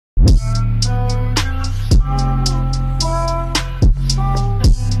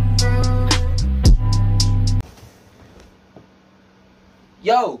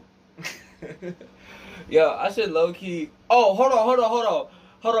Yo. Yo, I should low key. Oh, hold on,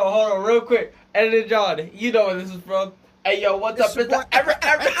 real quick. Editor John, you know where this is from. Hey, yo, what's up?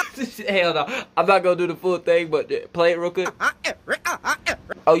 Hell no, I'm not gonna do the full thing, but play it real quick.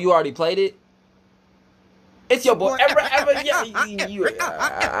 Oh, you already played it? It's your boy, yeah,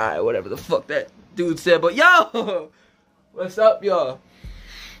 whatever the fuck that dude said, but yo, what's up, y'all?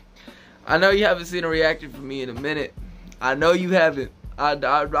 I know you haven't seen a reaction from me in a minute. I know you haven't. I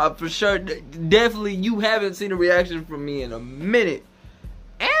for sure, definitely you haven't seen a reaction from me in a minute.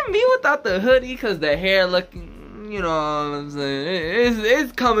 And me without the hoodie, cause the hair looking, you know what I'm saying.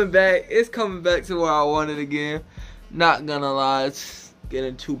 It's coming back. It's coming back to where I want it again. Not gonna lie, it's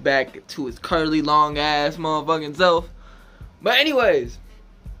getting back to its curly, long ass motherfucking self. But anyways,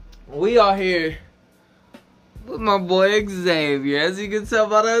 we are here with my boy Xavier. As you can tell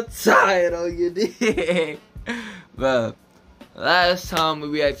by the title, you dig. But last time we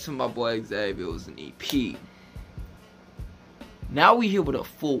reacted to my boy Xavier, it was an EP. Now we here with a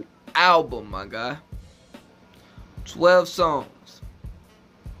full album, my guy. 12 songs.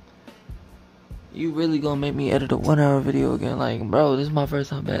 You really gonna make me edit a 1 hour video again? Like, bro, this is my first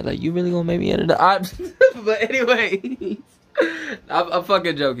time back. Like, you really gonna make me edit the But anyways, I'm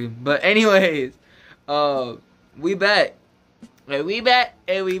fucking joking. But anyways, we back. And we back.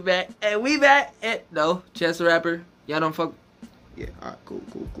 And we back. And we back. And no, chess rapper. Y'all don't fuck. Yeah, alright, cool.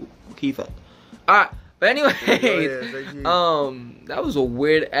 Keep up. Alright, but anyways, that was a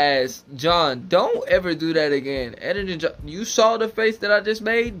weird ass. John, don't ever do that again. Editor John, you saw the face that I just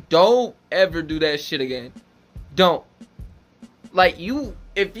made? Don't ever do that shit again. Don't. Like,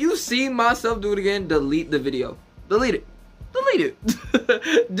 if you see myself do it again, delete the video. Delete it. Delete it.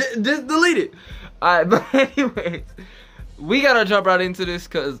 Just delete it. Alright, but anyways, we gotta jump right into this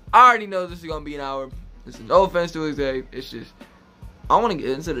because I already know this is gonna be an hour. This is no offense to Xavier. It's just, I want to get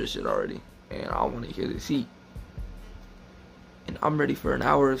into this shit already. And I want to hear this heat. And I'm ready for an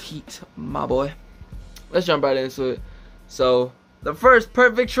hour of heat, my boy. Let's jump right into it. So, the first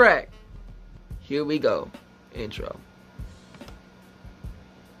perfect track. Here we go. Intro.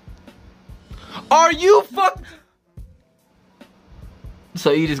 Are you fuck?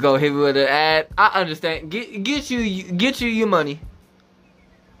 So you just go hit me with an ad. I understand. Get you your money.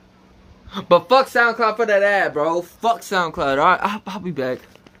 But fuck SoundCloud for that ad, bro. Fuck SoundCloud. Alright, I'll be back.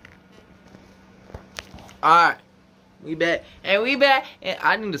 Alright. We back. And we back. And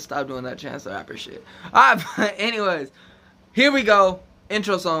I need to stop doing that Chance the Rapper shit. Alright, but anyways. Here we go.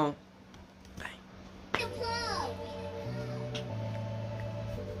 Intro song. Bang.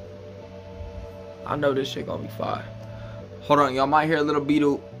 I know this shit gonna be fire. Hold on, y'all might hear a little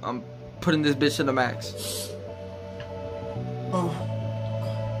beetle. I'm putting this bitch to the max.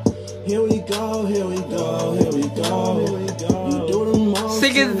 Here we go, here we go, here we go, here we go. You do the most.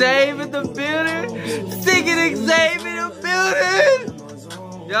 Singing Xav in the building. Singing Xav in the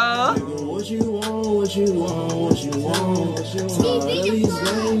building. Yeah. What you want, what you want, what you want. Tired of these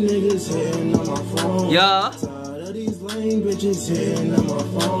lame niggas hitting on my phone. Yeah. Tired of these lame bitches hitting on my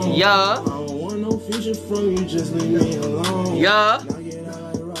phone. Yeah. I don't want no future from you, just leave me alone. Yeah. Now get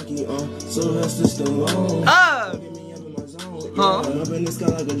out like Rocky, Sylvester Stallone. Huh? Up in the sky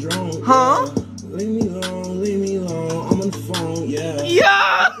like a drone. Huh? Leave me alone, I'm on the phone, yeah.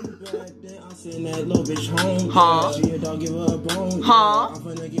 Yeah! Then I send that little bitch home. Huh? She a dog, give her a bone. Huh? I'm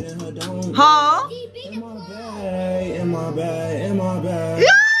finna get in her dome. Huh? In my bag.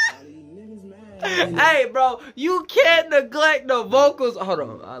 Hey, bro, you can't neglect the vocals. Hold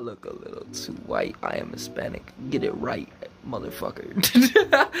on, I look a little too white. I am Hispanic. Get it right, motherfucker.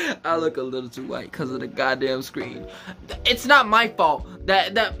 I look a little too white because of the goddamn screen. It's not my fault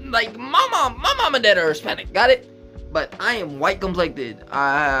that like my mom and dad are Hispanic. Got it? But I am white complected.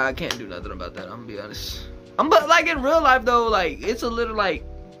 I can't do nothing about that. I'm gonna be honest. But like in real life though, like it's a little like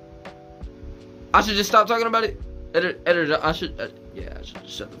I should just stop talking about it. Editor, I should just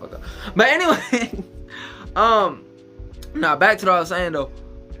shut the fuck up. But anyway, now back to what I was saying though.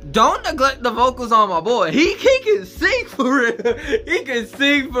 Don't neglect the vocals on my boy. He can sing for real. He can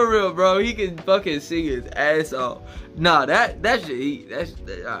sing for real, bro. He can fucking sing his ass off. Nah, that shit heat.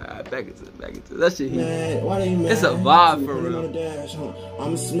 Alright, back into it. That shit heat. It's a vibe for real.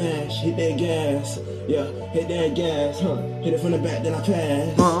 I'm a smash, hit that gas. Yeah, hit that gas, hit it from the back, then I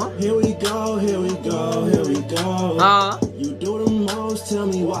pass. Here we go, here we go, here we go. You do the most, tell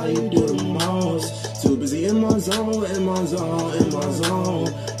me why you do the most. Too busy in my zone, in my zone, in my zone.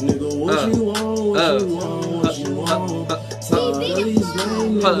 Nigga, what you want, what you want, what you want. Tired of these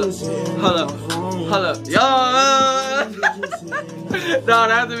lame niggas here. Hold up. Yo! No,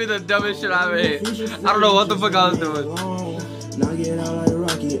 that has to be the dumbest shit I've ever hit. I don't know what the fuck I was doing. Now get out like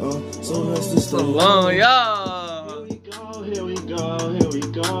Sylvester Stallone, yeah. Here we go, here we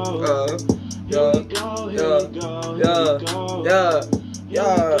go. Yeah.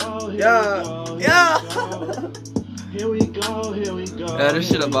 Here we go, here we go. Yeah, this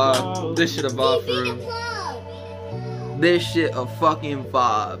shit a vibe. This shit a vibe for real. This shit a fucking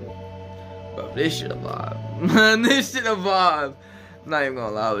vibe. Bro, this shit a vibe. Man, this shit a vibe. I'm not even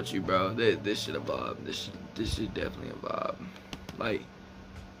gonna lie with you, bro. This shit a vibe. This shit definitely a vibe. Like,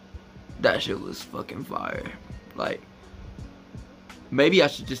 that shit was fucking fire. Like, maybe I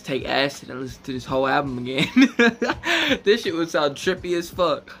should just take acid and listen to this whole album again. This shit would sound trippy as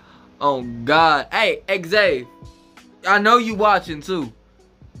fuck. Oh God. Hey, Xavier, I know you watching too.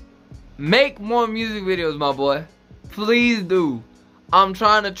 Make more music videos, my boy. Please do. I'm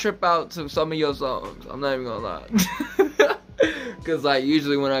trying to trip out to some of your songs. I'm not even gonna lie. Cause like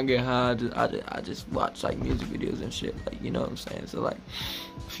usually when I get high, I just watch like music videos and shit. Like, you know what I'm saying? So like,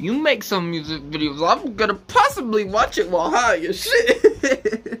 if you make some music videos, I'm gonna possibly watch it while high and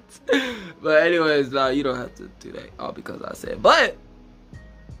shit. But anyways, nah, you don't have to do that all because I said. But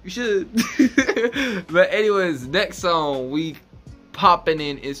you should. But anyways, next song we popping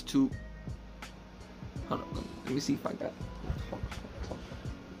in is to. Hold on, let me see if I got.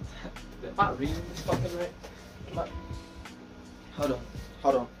 Am I reading this fucking right? Hold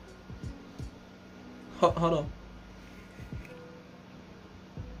on. Hold on.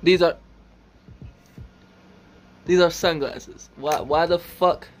 These are sunglasses. Why the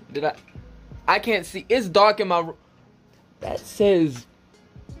fuck did I can't see. It's dark in my room. That says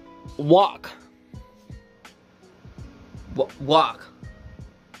walk. Walk.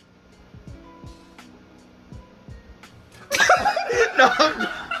 No.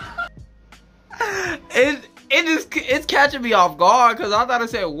 It's catching me off guard because I thought it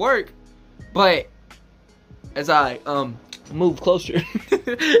said work, but as I move closer,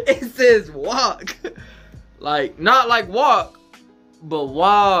 it says walk. Like, not like walk, but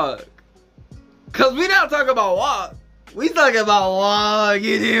walk. Cause we not talking about walk. We talking about walk.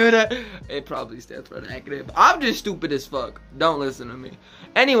 You do that? It probably stands for an acronym. I'm just stupid as fuck. Don't listen to me.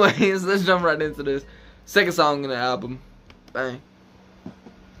 Anyways, let's jump right into this second song in the album. Bang.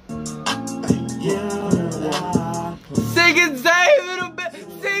 Singing Xavier in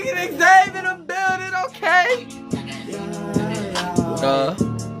the building, okay?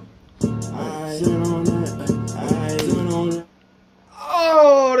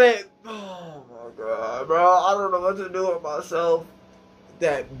 Oh my god, bro. I don't know what to do with myself.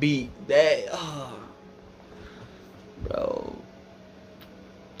 That beat, bro.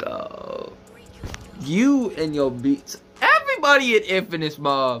 Dog. You and your beats. Everybody at Infinite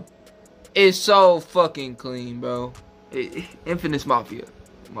Mob is so fucking clean, bro. Infinite Mafia.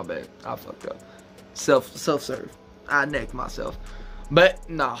 My bad. I fucked up. Self-serve. I necked myself. But,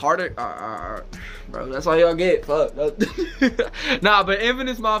 nah, harder. Bro, that's all y'all get. Fuck. Nah, but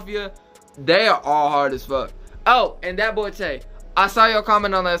Infinite Mafia, they are all hard as fuck. Oh, and that boy Tay. I saw your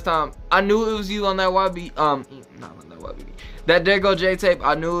comment on last time. I knew it was you on that YB. Not on that YB. That There Go J tape.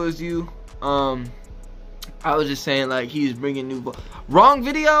 I knew it was you. I was just saying, like, he's bringing new. Wrong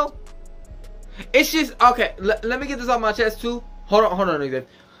video? It's just, okay, let me get this off my chest too. Hold on, Xavier.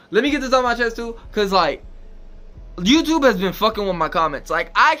 Let me get this off my chest too, cause like, YouTube has been fucking with my comments.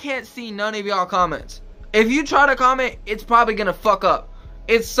 Like, I can't see none of y'all comments. If you try to comment, it's probably gonna fuck up.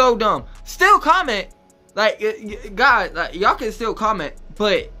 It's so dumb. Still comment. Like, guys, like, y'all can still comment,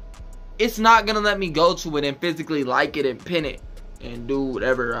 but it's not gonna let me go to it and physically like it and pin it and do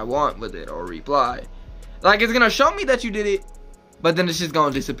whatever I want with it or reply. Like, it's gonna show me that you did it, but then it's just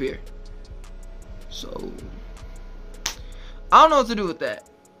gonna disappear. So, I don't know what to do with that.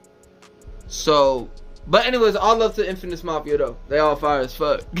 So, but anyways, all love to Infinite Mafia though. They all fire as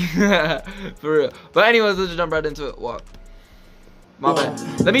fuck. For real. But anyways, let's just jump right into it. Walk. My bad.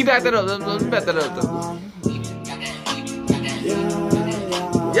 Let me back that up. Let me back that up though.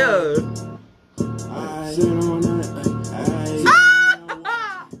 Yeah.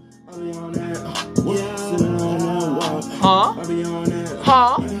 Huh?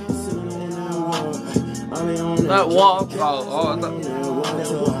 That walk. Oh, I thought.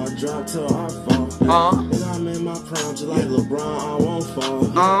 I'm in my prime, just like LeBron, I won't fall.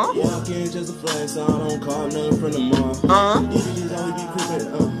 Walk in just a flag, so I don't call nothing from the mall. These bitches always be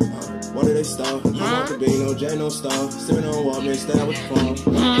creeping. What do they start? I'm off the bean, no J, no star. Sipping on Walkman, style with the phone.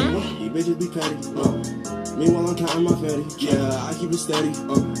 These bitches be petty. Meanwhile, I'm counting my fatty. Yeah, I keep it steady.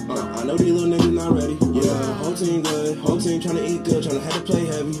 I know these little niggas not ready. Yeah, whole team good. Whole team trying to eat good, trying to have to play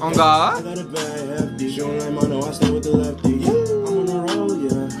heavy. On God. I got a bad hefty. You don't like mono, I stay with the lefty. I'm on the road,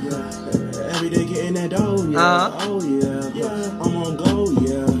 yeah. Every day getting that dough, yeah. Oh, yeah. I'm on go,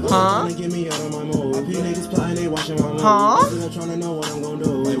 yeah. Huh? I'm trying to know what I'm gonna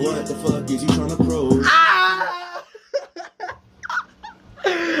do. Like, what the fuck is you trying to prove? Ah!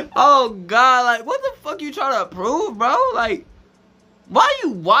 Oh God, like what the fuck you trying to prove, bro? Like, why you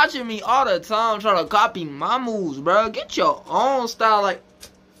watching me all the time trying to copy my moves, bro? Get your own style, like,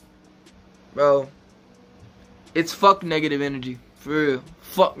 bro. It's fuck negative energy, for real.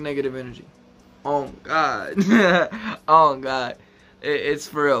 Fuck negative energy. Oh God. Oh God. It's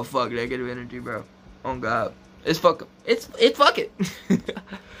for real. Fuck negative energy, bro. Oh God. It's fuck. It's fuck it.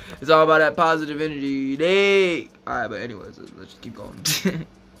 It's all about that positive energy. Alright, but anyways, let's just keep going.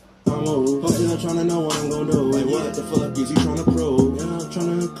 I'm trying to know what I'm gonna do. Like, what the fuck is you trying to prove? Yeah, I'm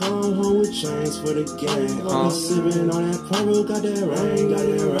trying to come home with chains for the gang. I'm sipping on that purple, got that rain. Like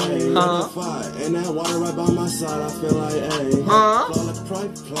a fire, and that water right by my side. I feel like, hey, fly like a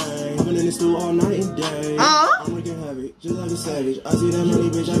private plane. I've been in this stool all night and day. I'm wreaking heavy, just like a savage. I see that money,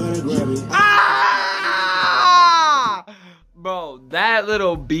 bitch, I gotta grab it. Bro, that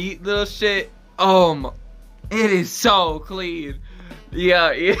little beat, little shit. It is so clean.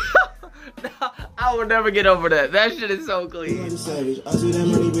 Yeah. I will never get over that. That shit is so clean. I see that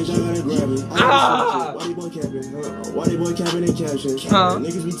money, bitch, I gotta grab it. Whitey boy capping, whitey boy capping and caption.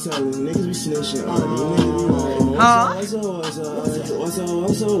 Niggas be telling, niggas be snitching.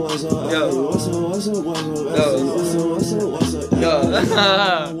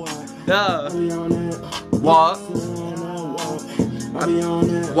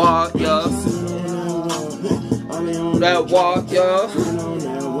 Walk, yo. That walk, yo.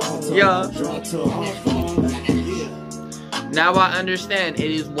 Yeah. Now I understand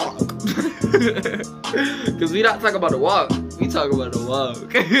it is walk. Cause we not talking about the walk. We talking about the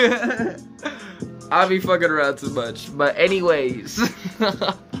walk. I be fucking around too much. But anyways.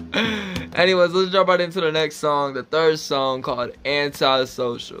 Let's jump right into the next song. The third song called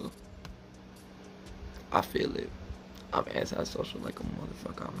Antisocial. I feel it. I'm antisocial like a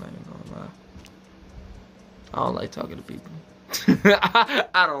motherfucker. I'm not even gonna lie. I don't like talking to people.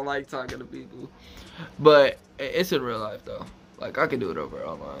 I don't like talking to people. But it's in real life though. Like I can do it over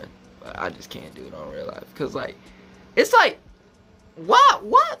online. But I just can't do it on real life. Cause like it's like what?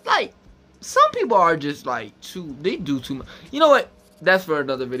 Like some people are just like they do too much. You know what? That's for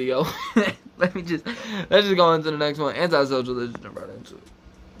another video. let's just go into the next one. Antisocial, let's jump right into it.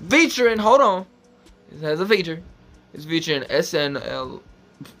 Featuring, hold on. It has a feature. It's featuring SNL.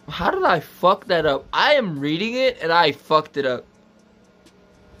 How did I fuck that up? I am reading it and I fucked it up.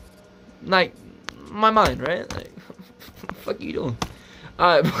 Like, my mind, right? Like, what the fuck are you doing?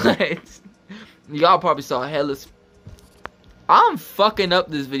 Alright, but y'all probably saw headless. I'm fucking up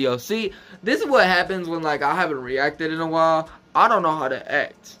this video. See, this is what happens when like I haven't reacted in a while. I don't know how to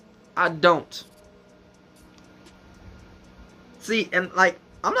act. I don't. See, and like,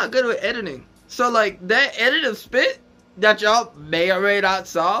 I'm not good with editing. So like, that edit of spit that y'all may or may not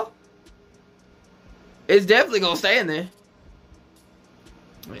saw, it's definitely gonna stay in there.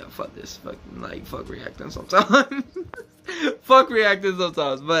 Yeah, fuck this. Fuck reacting sometimes. Fuck reacting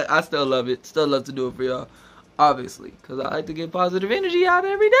sometimes. But I still love it. Still love to do it for y'all. Obviously. Because I like to get positive energy out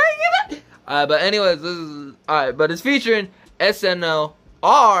every day. Alright, but anyways, this is... Alright, but it's featuring SNL.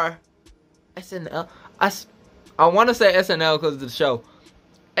 SNL. I want to say SNL because of the show.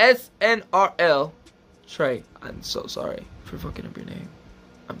 SNRL. Trey, I'm so sorry for fucking up your name.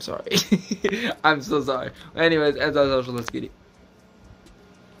 I'm sorry. I'm so sorry. Anyways, Antisocial, let's get it.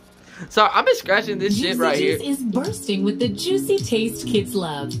 So I've been scratching this shit right here. Juicy Juice is bursting with the juicy taste kids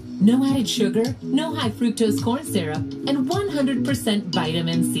love. No added sugar, no high fructose corn syrup, and 100%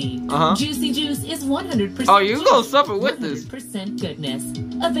 vitamin C. Juicy Juice is 100%. Oh, you gonna suffer with this? 100% goodness.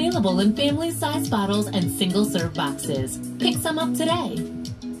 Available in family-size bottles and single-serve boxes. Pick some up today.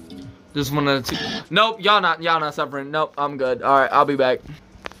 Just one of the two. Nope, y'all not suffering. Nope, I'm good. All right, I'll be back.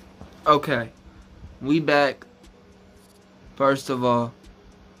 Okay, we back. First of all,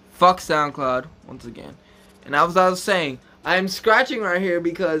 fuck SoundCloud once again. And as I was saying, I'm scratching right here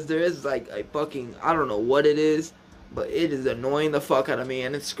because there is like a fucking, I don't know what it is, but it is annoying the fuck out of me,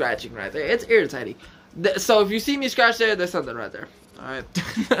 and it's scratching right there. It's irritating. So if you see me scratch there, there's something right there. Alright.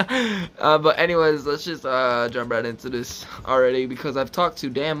 But anyways, let's just jump right into this already because I've talked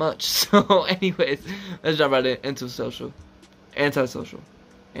too damn much. So anyways, let's jump right into social. Antisocial.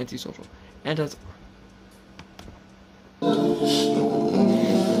 Antisocial. Antisocial.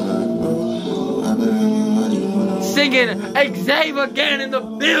 Singing Xavier again in the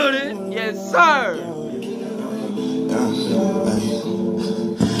building. Yes, sir.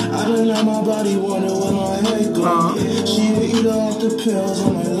 I done let my body wonder where my head go. She eat off the pills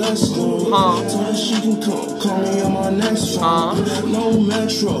on my let's go. So that she can call me on my next phone. No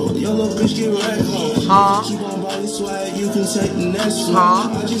metro, your little bitch get right home. Keep on body swag, you can take the next one.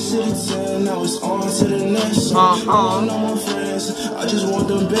 I just hit a 10, now it's on to the next song. I know my friends, I just want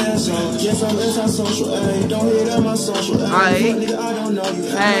them bands on. Yes, I'm anti-social, ayy. Don't hit up my social, ayy. Nigga, I don't know you.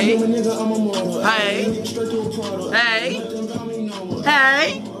 Hey. I'm a nigga, I'm a mortal. Hey. Straight to a portal. Hey.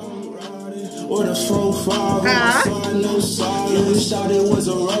 Hey. Or the 4-5, no solid. Shot it was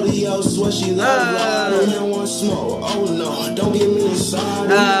a rodeo, swear she loved riding. And one smoke, oh no, don't get me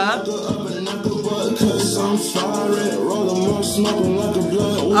inside. Cause I'm firing, rolling more, smoking like a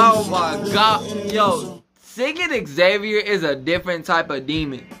blood. Oh my god, yo, singing Xavier is a different type of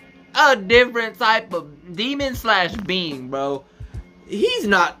demon. A different type of demon slash being, bro. He's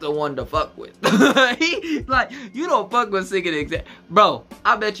not the one to fuck with. He, like, you don't fuck with singing Xavier. Bro,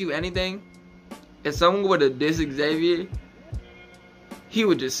 I bet you anything. If someone were to diss Xavier, he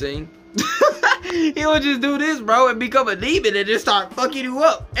would just sing. He would just do this, bro, and become a demon and just start fucking you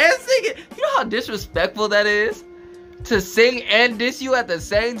up and singing. You know how disrespectful that is? To sing and diss you at the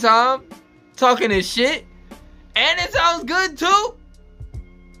same time? Talking his shit? And it sounds good too?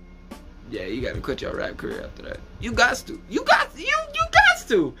 Yeah, you gotta quit your rap career after that. You got to. You got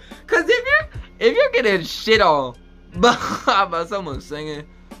to. Cause if you're getting shit on by someone singing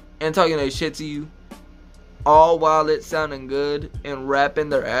and talking their shit to you, all while it's sounding good and rapping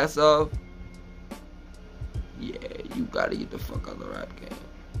their ass off, yeah, you gotta get the fuck out of the rap game.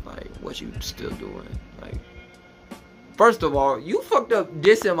 Like, what you still doing? Like, first of all, you fucked up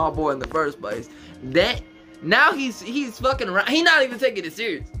dissing my boy in the first place. That now he's fucking around. He not even taking it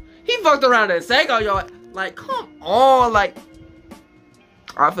serious. He fucked around and sang on y'all. Like, come on. Like,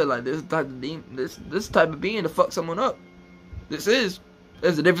 I feel like this type of being to fuck someone up. It's a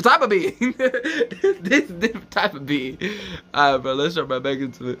different type of being. This different type of being. Alright, bro, let's jump right back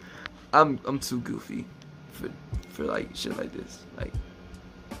into it. I'm too goofy for like shit like this. Like,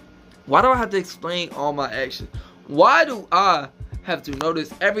 why do I have to explain all my actions? Why do I have to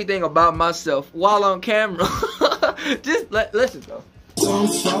notice everything about myself while on camera? Let's just go. I'm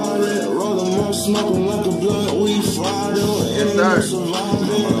firing, rolling more, smoking like a blood, we fried up. Yes, sir.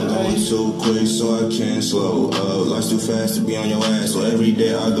 I'm too quick, so I can't slow up. Life's too fast to be on your ass, so every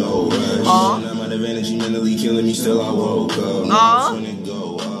day I go rush. Now my energy mentally killing me, still I woke up. Now I'm finna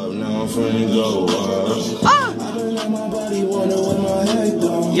go up, now I'm finna go up. I been on my body, wonder what my head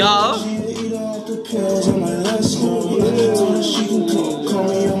done. Yo. She eat off the pills, I'm like, let's go. Told her she can call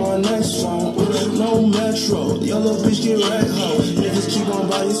me on my next phone. No metro, your little bitch get right home. Niggas keep on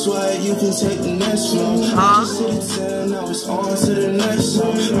body swag, you can take the next one. I just hit a 10, now it's on to the next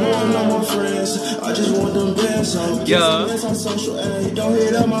song. I know my friends, I just want them bands on. Yeah. On social, ayy. Don't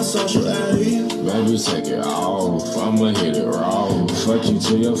hit up my social, ayy. Baby, take it off, I'ma hit it raw. Fuck you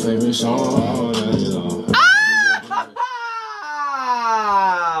to your favorite song.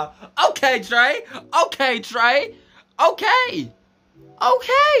 Okay, Trey. Okay, Trey. Okay.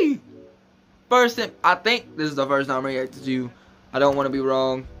 Okay. First thing, I think this is the first time I'm reacting to you. I don't want to be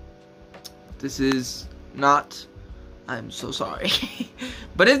wrong. This is not. I'm so sorry.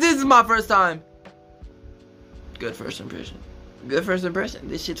 But if this is my first time, good first impression. Good first impression.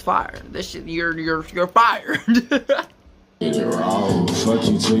 This shit's fire. This shit, you're fired. Hit it raw. Fuck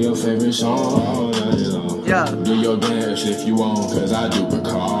you to your favorite song. Yeah. Do your dance if you want, cause I do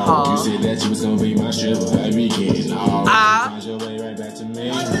recall. You said that you was gonna be my stripper. I be getting all. Find your way right back to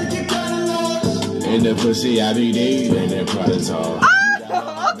me. In the pussy, I be deep in that product talk.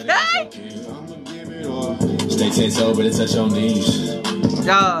 Okay. I'ma give it all. Stay 10 toes, but touch your knees.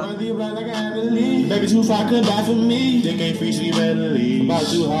 Yeah. Baby, too far, could die for me. They can't free, so you better leave. About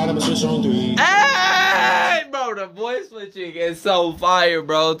too hard, I'ma switch on 3. Hey, bro, the voice switching is so fire,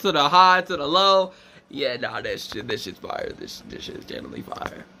 bro. To the high, to the low. Yeah, nah, this shit's fire. This shit is generally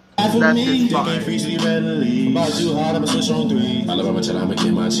fire. That's just fire. About too hard, I'ma switch on 3. I love how much I'ma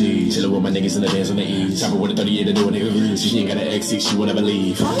get my cheese. Chillin' with my niggas in the dance on the east. Chopper with a 38 to do a nigga grease. She ain't got an X6, she won't ever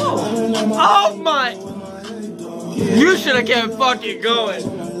leave. Oh my. You should have kept fucking going.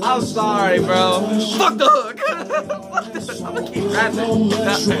 I'm sorry, bro. Fuck the hook. Fuck the hook. I'm gonna keep rapping.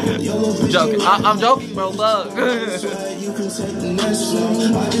 I'm joking. I'm joking, bro. Look.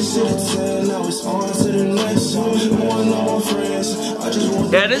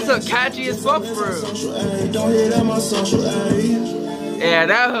 Yeah, this hook catchy as fuck, bro. Yeah,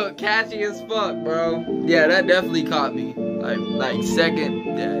 that hook catchy as fuck, bro. Yeah, that definitely caught me. Like second.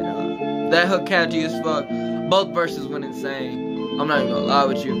 Yeah, no. That hook catchy as fuck. Both verses went insane. I'm not even gonna lie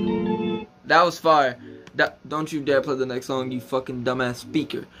with you. That was fire. Don't you dare play the next song, you fucking dumbass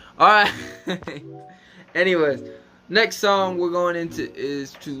speaker. Alright. Anyways, next song we're going into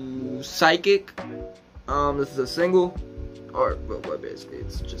is to Psychic. This is a single. Or, well, basically,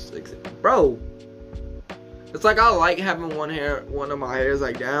 it's just like, bro. It's like I like having one of my hairs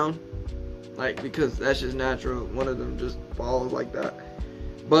like down, like because that's just natural. One of them just falls like that.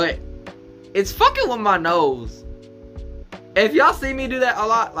 But it's fucking with my nose. If y'all see me do that a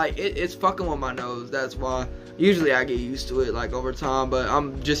lot, like it's fucking with my nose. That's why usually I get used to it like over time, but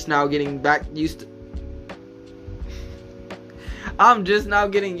I'm just now getting back used to. I'm just now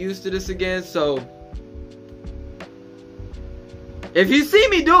getting used to this again, so if you see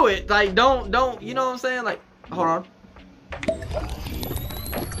me do it, like don't, you know what I'm saying? Like, hold on.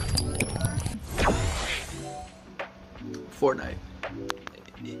 Fortnite.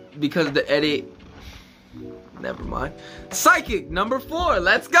 Because the edit, never mind. Psychic number 4,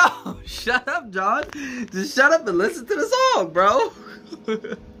 let's go. Shut up, John. Just shut up and listen to the song, bro.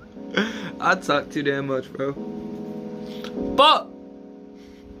 I talk too damn much, bro. But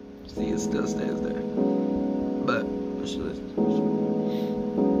see, it still stands there. But let's listen.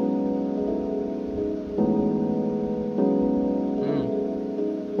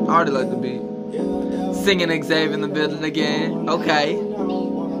 I already like the beat. Singing Xavier in the building again. Okay.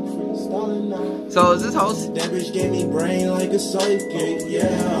 So is this host? That bitch gave me brain like a psychic.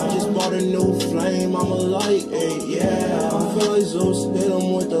 Yeah, I just bought a new flame. I'm a light. Yeah, I feel like Zeus hit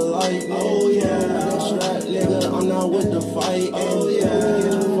him with the lightning. Oh yeah, that's right, nigga. I'm not with the fight. Oh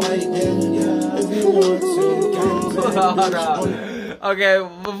yeah, fighting. Yeah, if you want to. Okay,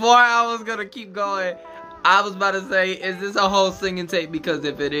 before I was gonna keep going, I was about to say, is this a whole singing tape? Because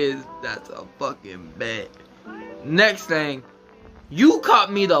if it is, that's a fucking bet. Next thing, you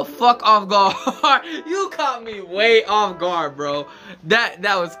caught me the fuck off guard. You caught me way off guard, bro. That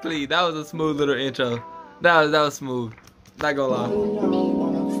was clean. That was a smooth little intro. That was smooth. Not gonna lie.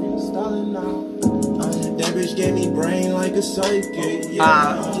 That bitch gave me brain like a psychic. Yeah,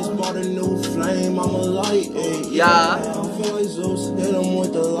 I just bought a new flame. I'm a light. Yeah, I feel like Zeus hit him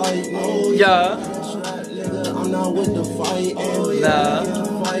with the lightning. Oh yeah, that's right, nigga. I'm not with the fight. Oh yeah,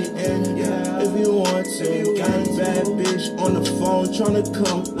 fighting. Yeah, if you want to. Got a bad bitch on the phone tryna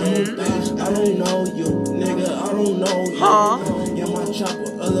come through, bitch. I don't know you, nigga. I don't know you. Yeah, my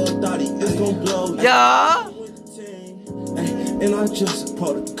chopper a little thotty. It's gon' blow. Yeah. And I just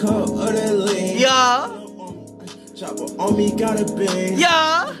poured a cup of that lean. Yeah. Chopper on me, got a bang.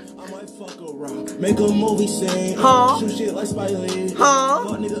 Yeah. I might fuck around, make a movie scene. Shoot shit like Spike Lee.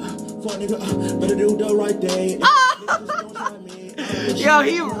 Fuck nigga, better do the right thing. Yo,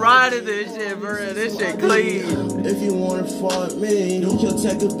 he riding this shit, bro. This shit clean. If you wanna fuck me, you can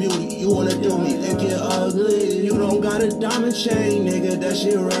take a beauty. You wanna do me and get ugly. You don't got a diamond chain, nigga. That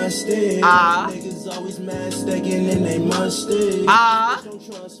shit rusty. Niggas always mad staking and they musty. Bitch don't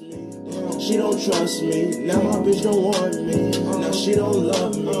trust me. She don't trust me. Now my bitch don't want me. Now she don't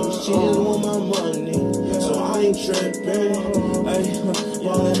love me. She just want my money. So I ain't tripping. Ay,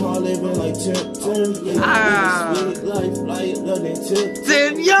 ballin' hard, living like Tipton. Sweet life, like loving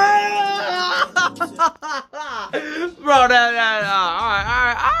Tipton. Yeah! Bro,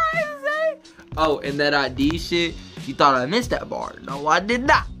 alright. Oh, and that ID shit, you thought I missed that bar. No, I did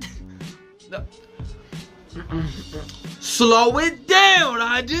not. No. Slow it down.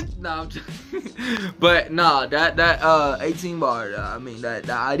 I'm just but nah, that 18 bar, I mean that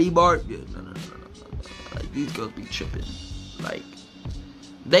ID bar, yeah, no. Like, these girls be tripping. Like,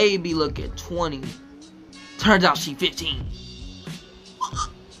 they be looking 20. Turns out she 15.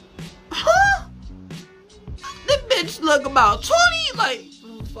 Huh? This bitch look about 20. Like,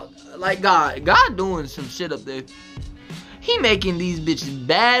 fuck, like God doing some shit up there. He making these bitches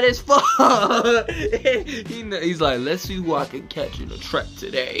bad as fuck. He's like, let's see who I can catch in a trap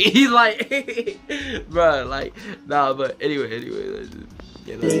today. He's like, bro, like, nah, but anyway.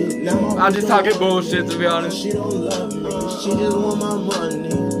 I'm just talking bullshit, to be honest. She don't love me. She just want my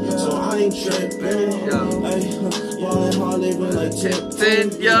money. So I ain't tripping. Ballin' hard, living like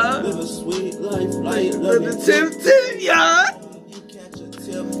Tipton. Yeah. Live a sweet life, like living Tipton. Yeah. You catch a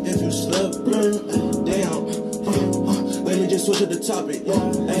tip if you slip. Damn. Let me just switch up the topic.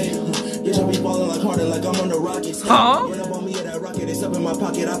 Bitch, I be ballin' like harder, like I'm on the Rockets. Run up on me at that rocket, it's up in my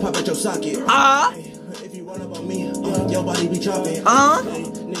pocket. I pop at your socket. If you run up on me, your body be dropping.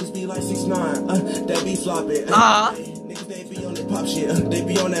 Niggas be like 6'9", that be flopping. Niggas, they be on that pop shit, they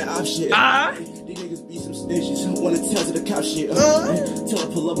be on that op shit. These niggas be some snitches, wanna tell to the cop shit. Tell her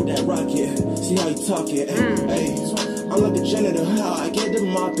pull up with that rocket, see how you talking. I'm like a janitor, how I get the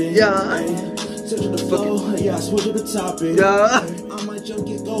mopping. Touch the flow, yeah, I switch up the topic. I might just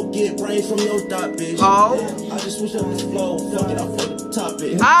go get brains from your thought, bitch. I just switch up this flow, fuck it, I fuck the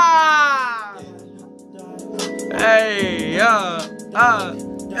topic. Hey,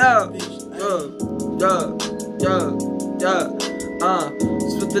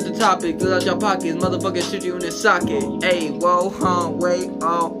 split to the topic. Fill out your pockets, motherfucker, shoot you in the socket. Hey, whoa, wait,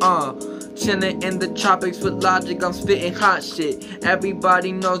 chillin' in the tropics with logic, I'm spitting hot shit.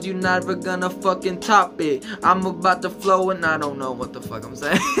 Everybody knows you never gonna fucking top it. I'm about to flow and I don't know what the fuck I'm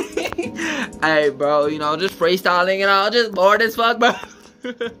saying. Hey, bro, you know, just freestyling and all, just bored as fuck, bro.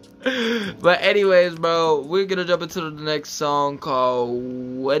 But anyways, bro, we're gonna jump into the next song called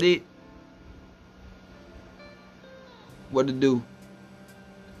What to Do.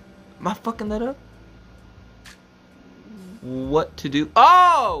 Am I fucking that up? What to do?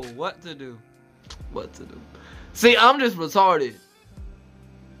 Oh, what to do? What to do? See, I'm just retarded.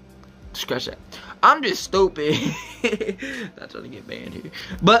 Scratch that. I'm just stupid. Not trying to get banned here,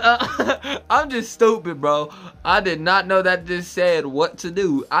 but I'm just stupid, bro. I did not know that just said what to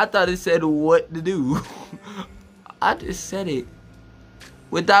do. I thought it said what to do. I just said it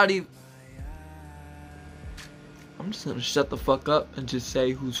without even. I'm just gonna shut the fuck up and just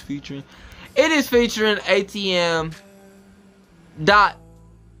say who's featuring. It is featuring ATM.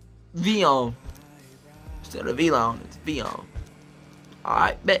 Vion. Instead of Elon, it's Vion.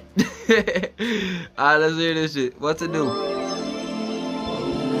 Alright, bet. Alright, let's hear this shit. What to do?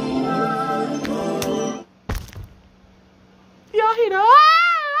 Y'all hear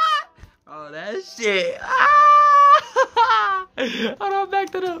that? Oh, that shit. Hold on, back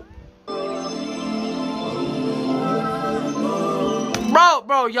that up.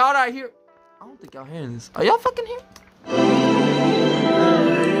 Bro, y'all not here. I don't think y'all hearing this. Are y'all fucking here?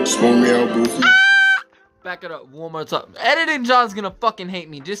 Smoke me out, Goofy. Back it up one more time. Editing John's gonna fucking hate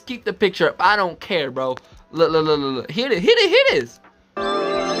me. Just keep the picture up. I don't care, bro. Look. Hit it.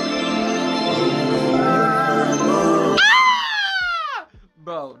 Ah!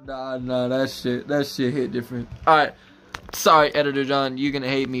 Bro, nah, that shit hit different. Alright. Sorry, Editor John, you're gonna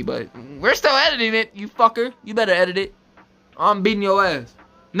hate me, but we're still editing it, you fucker. You better edit it. I'm beating your ass.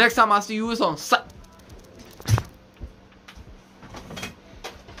 Next time I see you, it's on site.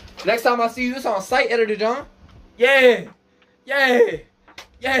 Next time I see you, it's on site, Editor John. Yeah,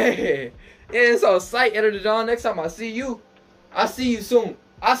 it's on site, Editor John. Next time I see you soon.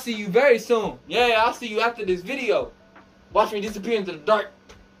 I see you very soon. Yeah, I'll see you after this video. Watch me disappear into the dark.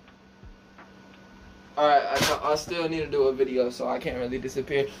 Alright, I still need to do a video, so I can't really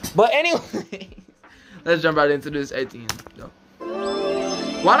disappear. But anyway, let's jump right into this ATM.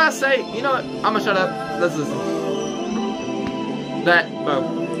 Why'd I say, you know what? I'ma shut up. Let's listen. That,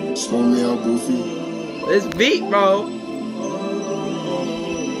 bro. Smoke me out, Goofy. This beat, bro.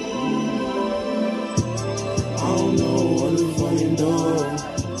 I don't know what the fucking dog.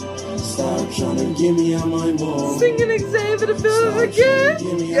 Stop trying to get me out my mall. Singing Xavier to feel it again.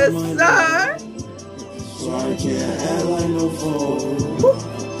 Yes, sir. So I can't act like no fool.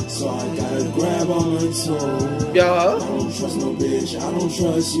 So I gotta grab on my toe. Yo. I don't trust no bitch. I don't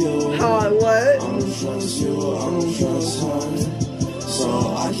trust you. How I what? I don't trust you. I don't trust her. So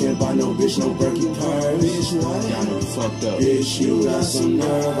I can't buy no bitch, no Birkin purse. Bitch, what? Got me fucked up. Bitch, you got some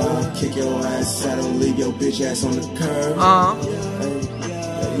nerve. I'll kick your ass out and leave your bitch ass on the curb. Hey,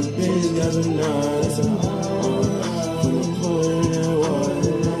 you bitch got some nerve. Gonna put it in water.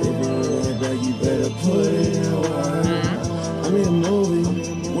 If you want that back, you better put it in water. I made a movie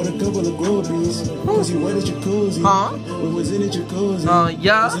with a couple of groupies. Cause you wet at jacuzzi. What was in the jacuzzi?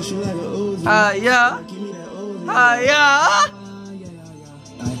 Yeah. Wasn't she like a Uzi? Yeah. Give me that Uzi. Yeah.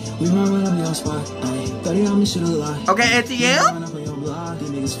 We run up your spot. 30 on me should have lied. Okay, ATM. These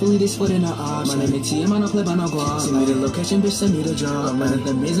niggas fully this foot in the eyes. My name is ATM, I don't play by no guard. Send me the location, bitch, send me the job. I'm running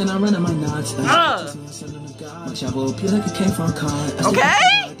the maze and I'm running my knots. My chapel appear like it came from con.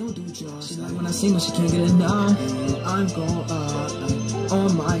 Okay. Don't do drugs. She like when I sing, but she can't get enough. I'm gon' oh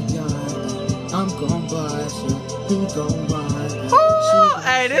my god. I'm gon' bust. He gon' ride.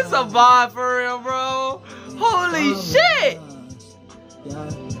 Hey, this a vibe for real, bro. Holy shit.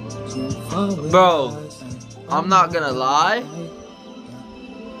 Bro, I'm not gonna lie.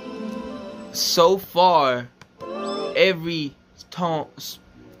 So far, every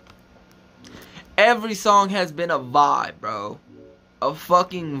song has been a vibe, bro. A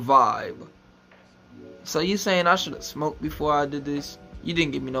fucking vibe. So you saying I should have smoked before I did this? You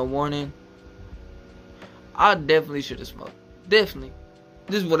didn't give me no warning. I definitely should have smoked. Definitely.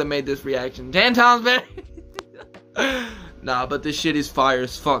 This would have made this reaction 10 times better. Nah, but this shit is fire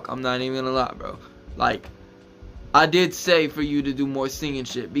as fuck. I'm not even gonna lie, bro. Like, I did say for you to do more singing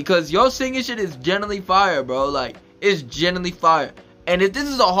shit, because your singing shit is generally fire, bro. Like, it's generally fire. And if this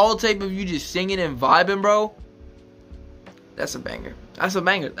is a whole tape of you just singing and vibing, bro, that's a banger. That's a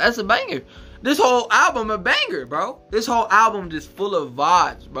banger. That's a banger. This whole album a banger, bro. This whole album just full of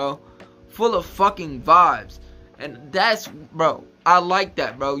vibes, bro. Full of fucking vibes. And that's, bro, I like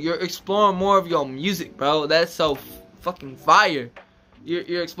that, bro. You're exploring more of your music, bro. That's so fucking fire.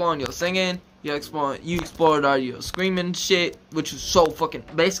 You're exploring your singing. You explored all your screaming shit, which is so fucking,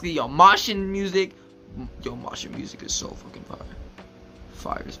 basically your moshing music. Your moshing music is so fucking fire.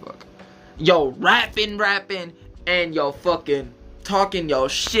 Fire as fuck. Yo, rapping, and yo fucking talking your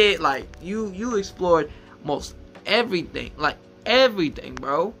shit. Like, you explored most everything. Like, everything,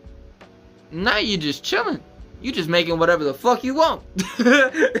 bro. Now you just chilling. You just making whatever the fuck you want.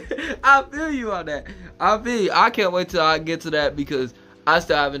 I feel you on that. I feel you. I can't wait till I get to that because I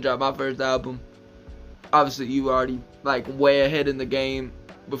still haven't dropped my first album. Obviously, you already, like, way ahead in the game.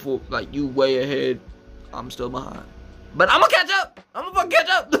 Before, like, you way ahead. I'm still behind. But I'm gonna catch up. I'm gonna fucking catch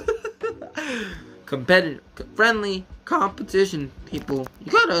up. Competitive, friendly competition, people.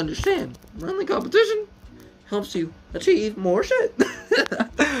 You gotta understand. Friendly competition helps you achieve more shit.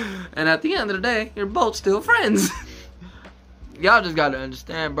 And at the end of the day, you're both still friends. Y'all just gotta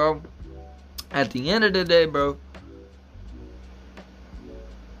understand, bro. At the end of the day, bro.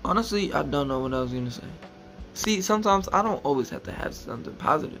 Honestly, I don't know what I was gonna say. See, sometimes I don't always have to have something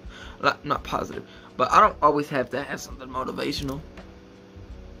positive. Like, not positive, but I don't always have to have something motivational.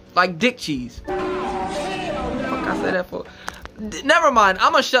 Like dick cheese. What the fuck I say that for? Never mind,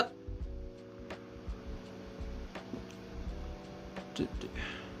 I'ma shut...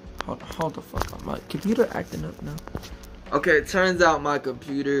 Hold the fuck up. My computer acting up now. Okay, it turns out my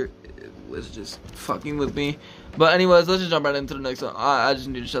computer was just fucking with me. But anyways, let's just jump right into the next song. I just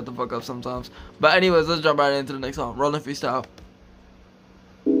need to shut the fuck up sometimes. But anyways, let's jump right into the next song. Rolling Freestyle.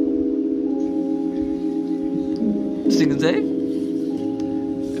 Singing Xav?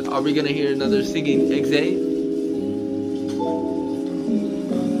 Are we gonna hear another singing Xavier?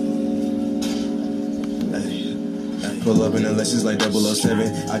 Pull up in the lessons like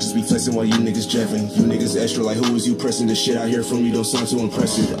 007. I just be flexing while you niggas jeffing. You niggas extra like who is you pressing? The shit I hear from you don't sound too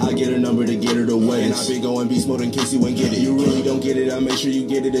impressive. I get a number to get her to wait. And I been going beast mode in case you ain't get it. You really don't get it, I make sure you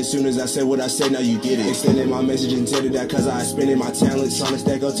get it. As soon as I said what I said, now you get it. Extending my message intended that cause I spending my talent. Sonic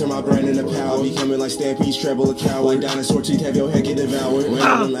stack up, turn my brain into power. Becoming like Stampede's treble a cow. Like dinosaur teeth, have your head get devoured.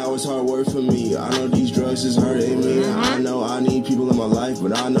 Random hours hard work for me. I know these drugs is hurting me. I know I need people in my life,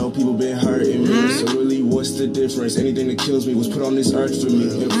 but I know people been hurting me. So really, what's the difference? Anything that kills me was put on this earth for me.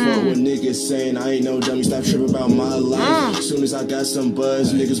 And fuck what niggas saying, I ain't no dummy, stop tripping about my life. As soon as I got some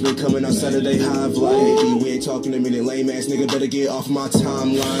buzz, niggas been coming outside of they hive like, hey, we ain't talking a minute, lame ass nigga better get off my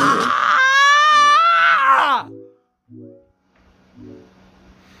timeline.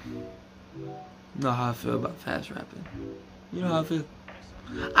 You know how I feel about fast rapping. You know how I feel.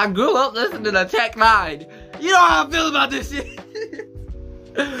 I grew up listening to the Tech 9. You know how I feel about this shit.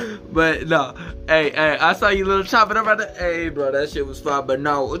 But no, hey, I saw you little chopping up right there. Hey, bro, that shit was fire. But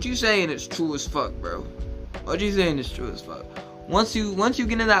no, what you saying is true as fuck, bro. What you saying is true as fuck. Once you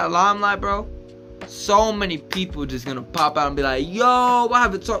get in that limelight, bro, so many people just gonna pop out and be like, yo, I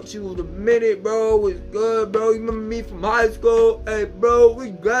haven't talked to you in a minute, bro. It's good, bro. You remember me from high school? Hey, bro, we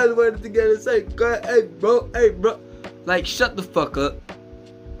graduated together. Say good. Hey, bro. Hey, bro. Like, shut the fuck up.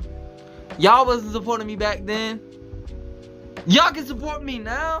 Y'all wasn't supporting me back then. Y'all can support me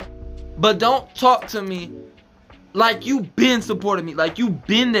now, but don't talk to me like you been supporting me, like you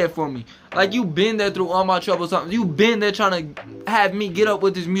been there for me, like you been there through all my troubles. You been there trying to have me get up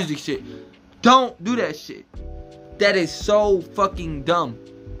with this music shit. Don't do that shit. That is so fucking dumb.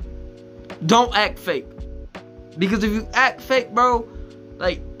 Don't act fake, because if you act fake, bro,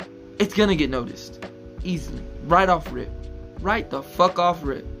 like, it's gonna get noticed easily, right off rip, right the fuck off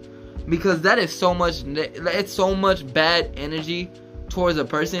rip. Because that is so much, it's so much bad energy towards a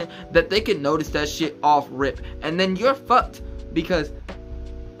person that they can notice that shit off rip. And then you're fucked because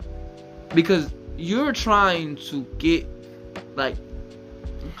you're trying to get, like,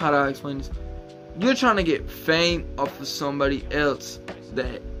 how do I explain this? You're trying to get fame off of somebody else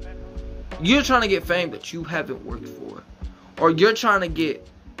that, you're trying to get fame that you haven't worked for. Or you're trying to get,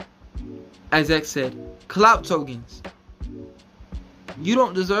 as X said, clout tokens. You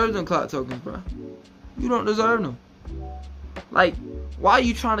don't deserve them clout tokens, bro. You don't deserve them. Like, why are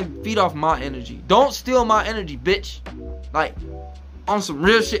you trying to feed off my energy? Don't steal my energy, bitch. Like, on some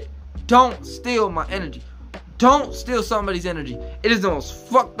real shit, don't steal my energy. Don't steal somebody's energy. It is the most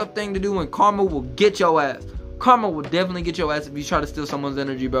fucked up thing to do, and karma will get your ass. Karma will definitely get your ass if you try to steal someone's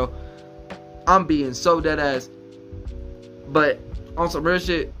energy, bro. I'm being so dead ass. But on some real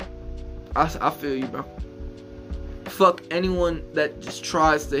shit, I feel you, bro. Fuck anyone that just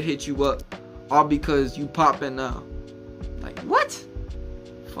tries to hit you up all because you poppin' now. Like, what?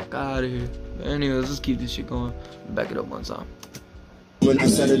 Fuck out of here. But anyways, let's keep this shit going. Back it up one time. When I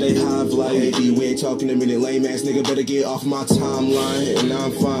Saturday Hive like, hey, we ain't talking a minute, lame ass nigga better get off my timeline. And now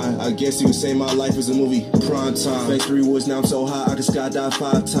I'm fine. I guess you would say my life is a movie, prime time. Thanks 3 woods, now I'm so high I can skydive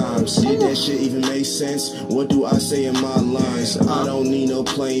 5 times. Did that shit even make sense? What do I say in my lines? I don't need no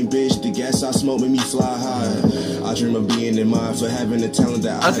plane, bitch. The gas I smoke make me fly high. I dream of being in mind for having the talent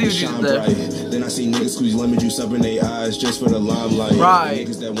that I can shine bright. Then I see niggas squeeze lemon juice up in their eyes just for the limelight. Right.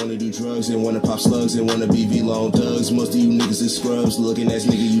 Niggas that wanna do drugs and wanna pop slugs and wanna be V-long thugs. Most of you niggas is scrubs. Looking at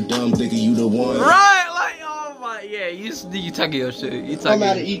nigga, you dumb, thinking you the one. Right, like, oh my, yeah, you talking your shit. You talking. Come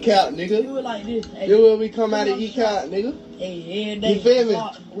out of E-Cap, nigga. Do it like this. Do it, we come out of E-Cap, nigga. Hey, you feel me?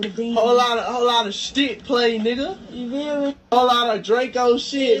 Whole lot of stick play, nigga. You feel me? Whole lot of Draco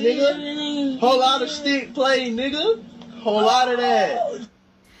shit, nigga. Whole lot of stick play, nigga. Whole lot of that.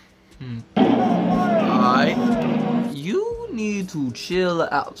 Alright. You need to chill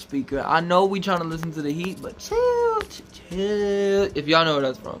out, speaker. I know we trying to listen to the heat, but chill. If y'all know where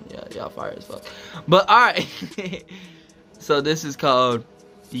that's from, yeah, y'all fire as fuck. But alright. So this is called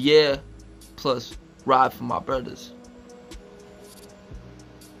Yeah plus Ride for My Brothers.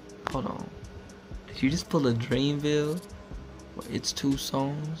 Hold on. Did you just pull a Dreamville where it's 2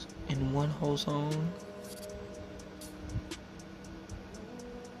 songs in one whole song?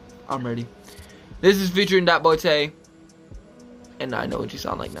 I'm ready. This is featuring that boy Tay. And I know what you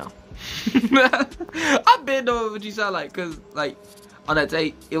sound like now. I've been knowing what you sound like, cause like on that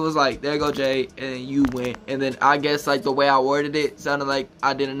tape it was like there go Jay and then you went, and then I guess like the way I worded it sounded like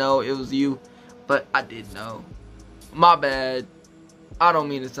I didn't know it was you, but I did know. My bad. I don't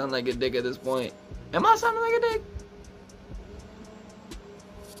mean to sound like a dick at this point. Am I sounding like a dick?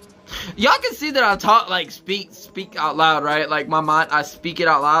 Y'all can see that I talk like speak out loud, right? Like my mind, I speak it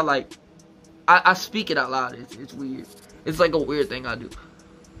out loud. Like I speak it out loud. It's weird. It's like a weird thing I do.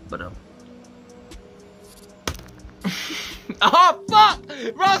 But oh fuck!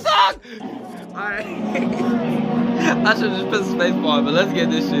 Wrong song! Alright. I should just put some space bar, but let's get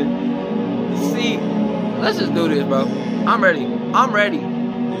this shit. See, let's just do this, bro. I'm ready. I'm ready.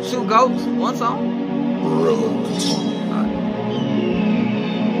 2 goats, 1 song.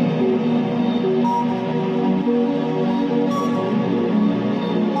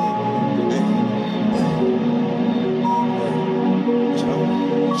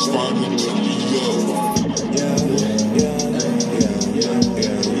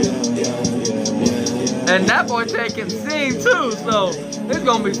 And that boy Tay can sing too, so it's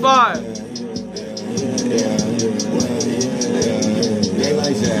gonna be fire. They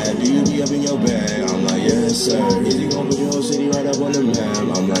like that, do you be up in your bag? I'm like, yes sir. Is you gonna put your whole city right up on the map?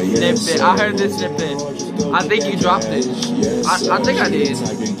 I'm like, yes sir. I heard this snippet. I think you dropped it. I think I did.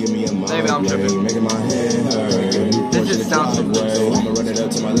 Maybe I'm tripping. This just sounds so good. I'ma run it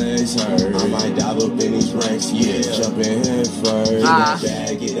up till my legs hurt. I might dive up in these ranks, yeah. Jump in head first. Get that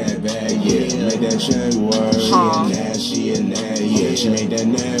bag, get that bag, yeah. Make that check work. She in that, yeah. She made that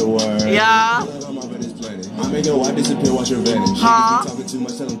network. Yeah. I make her wife disappear, watch her vanish. She talking too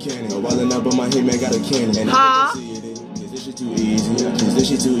much, tell them cannon. Wildin' up on my head, man, got a cannon. And I see it. Is this shit too easy? Is this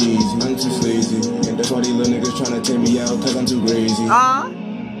shit too easy? I'm too sleazy. And that's why these little niggas tryna take me out, cause I'm too crazy.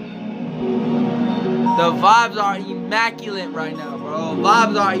 The vibes are immaculate right now, bro.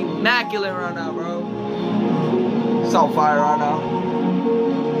 Vibes are immaculate right now, bro. It's on fire right now.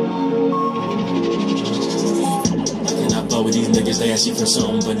 With these niggas, they ask you for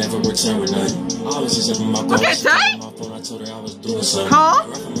something, but never return with nothing. I was just up in my phone. Okay, Tay? I told her I was doing something. I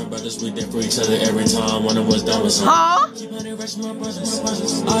reckon my brothers, we there for each other every time one of us done with something. Keep on the rest of my brothers.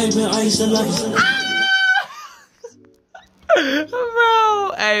 I used to love you.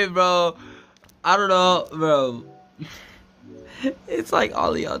 Bro, hey, bro. I don't know, bro. It's like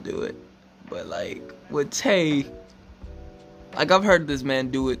all of y'all do it. But, like, with Tay, like, I've heard this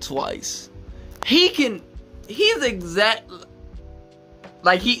man do it twice. He's exact,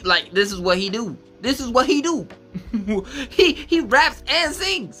 like this is what he do. This is what he do. he raps and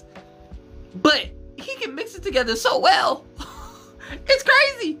sings, but he can mix it together so well. It's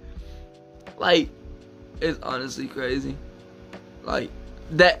crazy. Like, it's honestly crazy. Like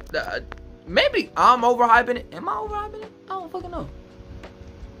that. Maybe I'm overhyping it. Am I overhyping it? I don't fucking know.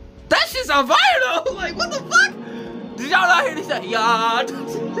 That shit's on fire though. Like, what the fuck? Did y'all not hear he said, yeah? He said,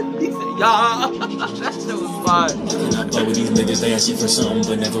 yeah. That shit was fire. I play with these niggas, they ask you for something,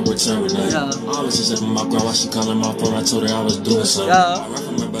 but never return with nothing. Yeah. I was just up in my girl while she calling my phone. I told her I was doing something. Yeah. I rap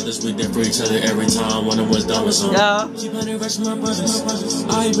with my brothers, we there for each other every time one of us done with something. Yeah. Keep on the rest of my brothers.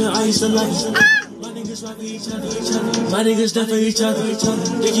 I used to love you. My niggas Okay,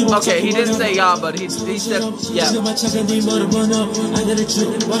 he didn't say y'all, but he said yeah. I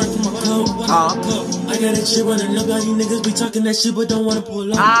got a shit running up, like you niggas be talking that shit, but don't wanna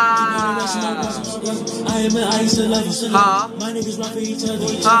pull up. I am an ice to love you. My niggas rock for each other.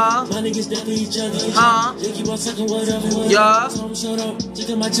 My niggas dead for each other. They keep on sucking whatever. Yeah. Shut up.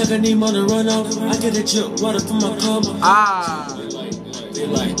 Chicken my chuck, I need more to run up. I get a chip, water from my cup.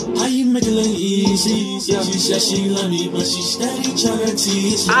 How you make it look easy? She said she love me, but she steady trying to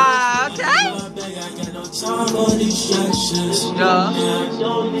tease me. Okay. I got no time for these distractions.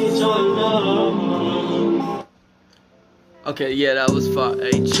 Okay, yeah, that was fun.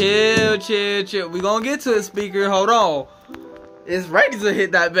 Hey, chill. We gonna get to the speaker. Hold on. It's ready to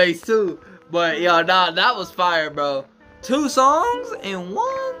hit that bass too. But yo, nah, that was fire, bro. 2 songs in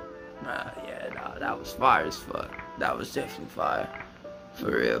one. That was fire as fuck. That was definitely fire. For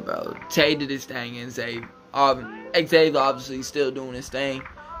real, bro. Tay did his thing, and Xavier obviously still doing his thing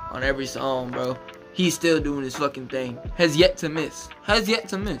on every song, bro. He's still doing his fucking thing. Has yet to miss.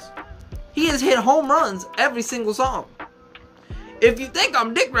 He has hit home runs every single song. If you think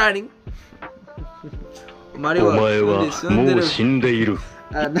I'm dick riding,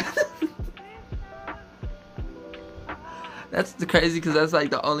 that's the crazy, because that's like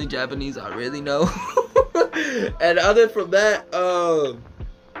the only Japanese I really know. And other from that, I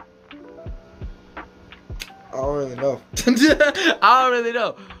don't really know. I don't really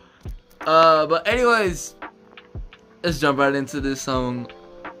know. But anyways, let's jump right into this song.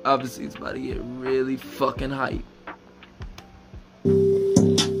 Obviously, it's about to get really fucking hype.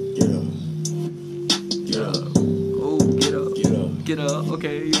 Get up,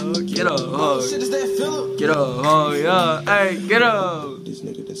 okay, yo, get up, oh, get up, oh, yeah, hey, get up. This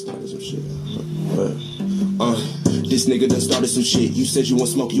nigga done started some shit. This nigga done started some shit. You said you want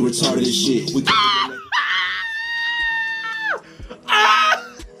smoke, you retarded as shit.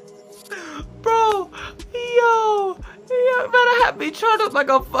 Bro, yo, better have me turned up like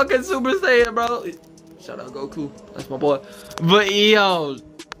a fucking Super Saiyan, bro. Shout out Goku, that's my boy. But yo,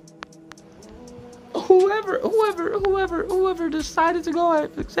 whoever decided to go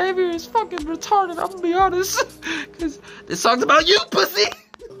at Xavier is fucking retarded. I'm gonna be honest, cause this song's about you, pussy.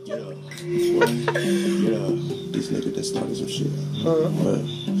 This nigga done started some shit.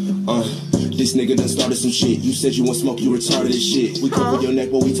 This nigga done started some shit. You said you want smoke, you retarded as shit. We come for your neck,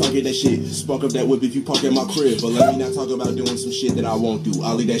 but we talking that shit. Spark up that whip if you park at my crib. But let me not talk about doing some shit that I won't do.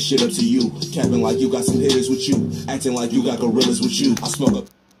 I'll leave that shit up to you. Capping like you got some hitters with you. Acting like you got gorillas with you. I smoke up.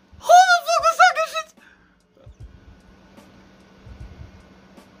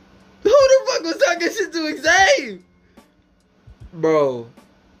 Shit to Xavier, bro.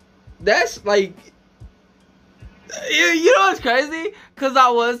 That's like, you know what's crazy? Cause I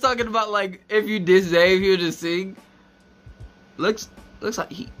was talking about like, if you diss Xavier, he'll just sing. Looks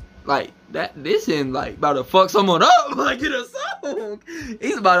like he like that. This ain't like about to fuck someone up like in a song.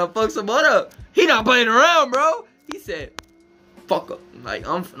 He's about to fuck someone up. He not playing around, bro. He said, "Fuck up." Like,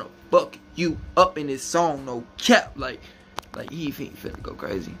 I'm finna fuck you up in this song. No cap. Like he finna go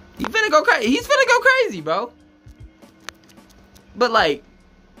crazy. He's finna go crazy, bro. But like,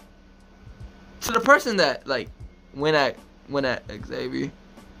 to the person that like went at Xavier,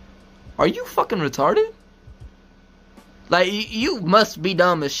 are you fucking retarded? Like, you must be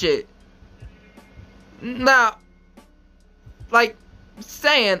dumb as shit. Now, like,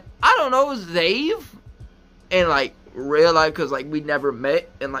 saying I don't know Xav in like real life, cause like we never met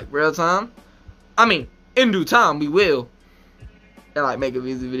in like real time. I mean, in due time we will. And like make a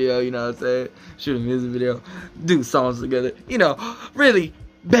music video, you know what I'm saying? Shoot a music video, do songs together, you know, really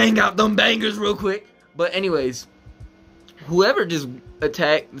bang out them bangers real quick. But anyways, whoever just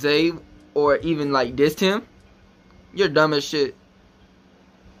attacked Xav or even like dissed him, you're dumb as shit.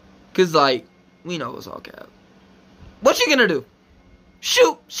 Cause like, we know it's all cap. What you gonna do?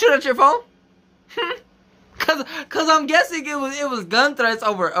 Shoot at your phone? Cause I'm guessing it was gun threats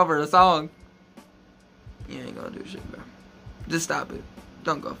over the song. You ain't gonna do shit, bro. Just stop it.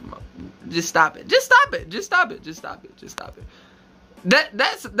 Don't go from up. Just stop it. Just stop it.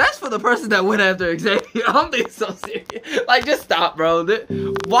 That's for the person that went after Xavier. I'm being so serious. Like, just stop, bro.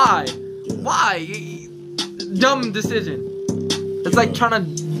 Why? Dumb decision. It's like trying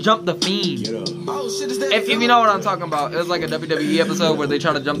to jump the fiend. If you know what I'm talking about, it was like a WWE episode where they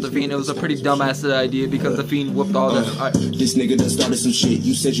try to jump the Fiend. It was a pretty dumbass idea because the Fiend whooped all that. This nigga done started some shit.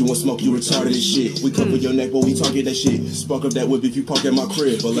 You said you want smoke, you retarded as shit. We cover your neck, but we target that shit. Spark up that whip if you park at my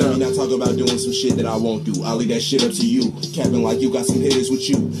crib. But let me not talk about doing some shit that I won't do. I'll leave that shit up to you. Capping like you got some hitters with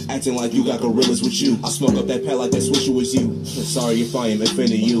you. Acting like you got gorillas with you. I smoke up that pad like that swisher was you. Sorry if I am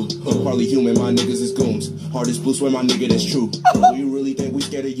offending you. Hardly human, my niggas is goons. Hardest blue swear my nigga, that's true. Do you really think we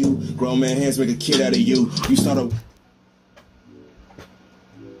scared of you? Grown man hands make a kid out of you. You start a...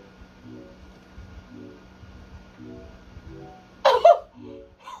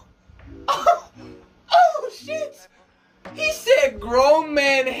 Oh shit! He said grown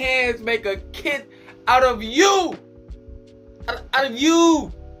man hands make a kid out of you! Out of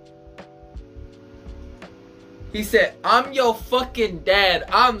you! He said, I'm your fucking dad.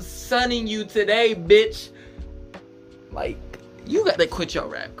 I'm sunning you today, bitch. Like, you got to quit your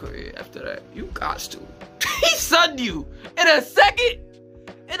rap career after that. You got to. He sunned you in a second,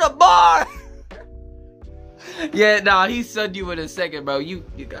 in a bar. Yeah, nah, he sunned you in a second, bro. You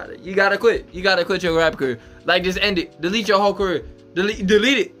got it. You got to quit. You got to quit your rap career. Like, just end it. Delete your whole career. Delete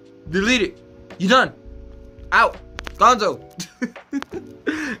it. Delete it. You done. Out. Gonzo.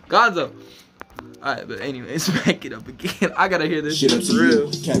 Gonzo. Alright, but anyways, back it up again. I gotta hear this shit up to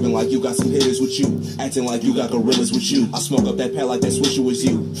real. You. Capping like you got some hitters with you. Acting like you got gorillas with you. I smoke up that pad like that swisher was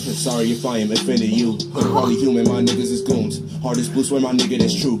you. Sorry if I am offending you. Hardly human, my niggas is goons. Hardest blue swear my nigga,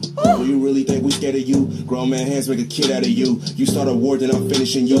 that's true. Do you really think we scared of you? Grown man hands make a kid out of you. You start a war, then I'm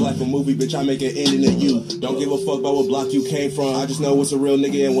finishing you. Like a movie, bitch, I make an ending of you. Don't give a fuck about what block you came from. I just know what's a real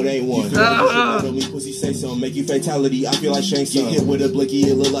nigga and what ain't one. You feel like you me, pussy say something, make you fatality. I feel like Shane Son. Get hit with a blicky,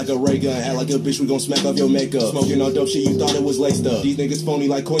 it look like a ray gun. Act like a bitch, we gon' smack off your makeup. Smoking on dope shit, you thought it was laced up. These niggas phony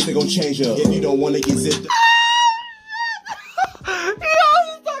like coins, they gon' change up. If you don't wanna get zipped up.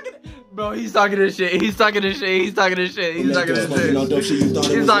 Bro, he's talking this shit. He's talking this shit. He's talking this shit. He's talking this shit. He's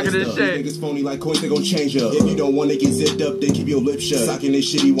talking this shit. Niggas phony like coins, they gon' change up. If you don't wanna get zipped up, then keep your lips shut. Socking this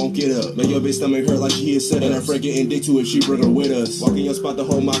shit, he won't get up. Make your bitch stomach hurt like she is set up. And her friend getting dick to if she bring her with us. Walking your spot, the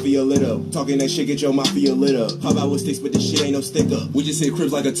whole mafia lit up. Talking that shit, get your mafia lit up. How about with sticks, but this shit ain't no stick up. We just hit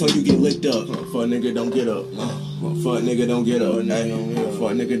cribs like a tongue, you get licked up. Fuck nigga, don't get up. Fuck nigga, don't get up.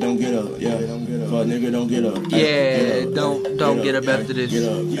 Fuck nigga, don't get up. Yeah, fuck nigga, don't get up. Yeah, don't get up after this. Get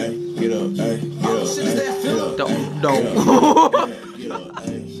up, hey, get up, hey, get up, hey, get up. Don't. Get up,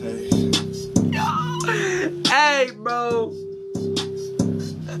 hey, hey. Hey, bro.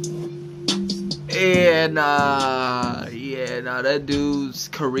 Yeah, nah, that dude's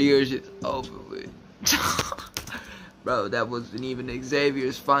career is just over with. Bro, that wasn't even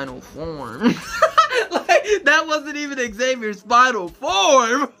Xavier's final form. Like, that wasn't even Xavier's final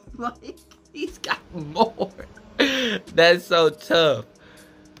form. Like, he's got more. That's so tough.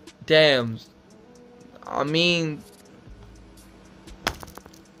 Damn. I mean,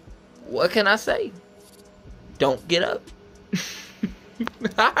 what can I say? Don't get up.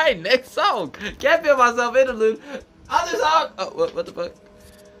 Alright, next song. Can't feel myself interlude. Other song. Oh, what the fuck?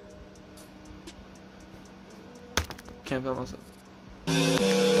 Can't feel myself.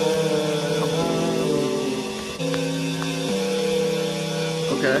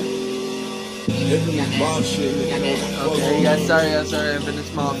 Okay. Okay, yeah, sorry, I've been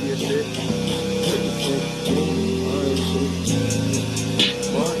this mafia shit.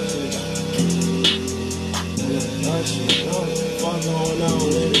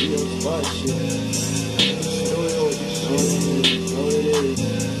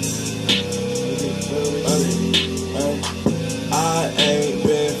 I ain't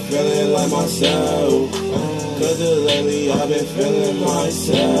been feeling like myself. Cause lately I've been feeling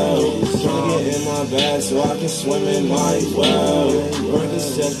myself. Trying to get in my bag so I can swim in my well.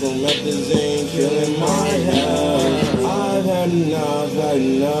 Percocet from methazine killing my health. I've had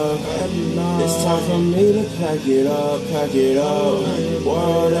enough, It's time for me to pack it up.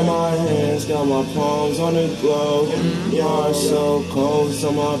 World in my hands, got my palms on the globe. Yard so cold,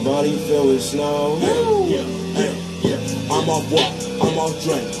 so my body filled with snow. I'm off walk, I'm off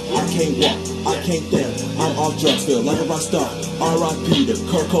drink. I can't walk, I can't dance. I'm off drugs, feel like a rock star. R.I.P. to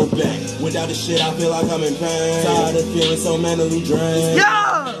Kurt Cobain. Without this shit, I feel like I'm in pain. Tired of feeling so mentally drained.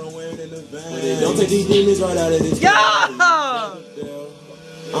 Yeah! Don't take these demons right out of this. Yeah!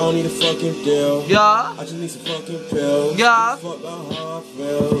 I don't need a fucking deal. Yeah. I just need some fucking pills. Yeah. Fuck about how I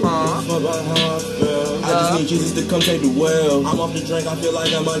feel. Fuck about how I feel. I just need Jesus to come take the wheel. I'm off the drink, I feel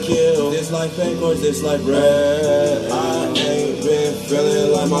like I might kill. This life fake or is this life red? I ain't been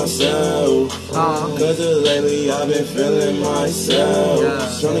feeling like like myself. Cause lately I've been feeling myself.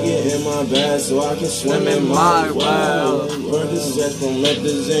 Trying to get in my bag so I can swim in my well. Work the sex from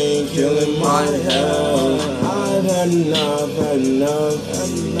methazine, killing my health. I've had enough.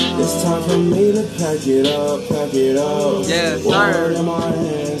 It's time for me to pack it up. Yes, Water in my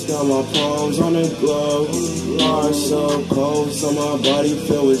hands, got my palms on the glove. Heart so cold, so my body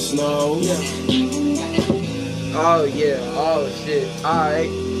filled with snow. Oh yeah, oh shit. Alright.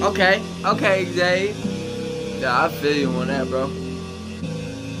 Okay, Xavier. Yeah, I feel you on that, bro.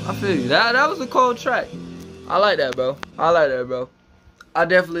 I feel you. That was a cold track. I like that, bro. I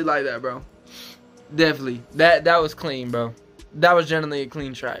definitely like that, bro. Definitely. That was clean, bro. That was generally a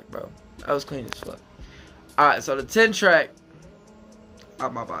clean track, bro. That was clean as fuck. Alright, so the 10 track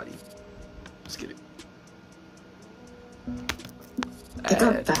Out My Body. Let's get it. It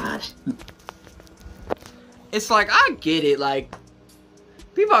got bad. It's like, I get it, like,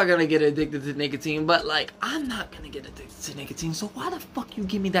 people are gonna get addicted to nicotine, but like, I'm not gonna get addicted to nicotine, so why the fuck you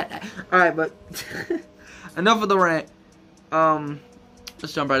give me that? Alright, but enough of the rant.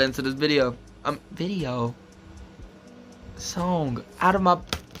 Let's jump right into this video. Song Out of My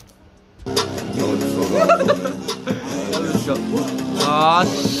Let's go. Oh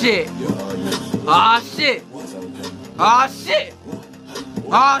shit. Oh shit. Oh shit.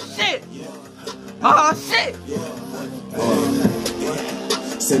 Oh shit. Oh shit.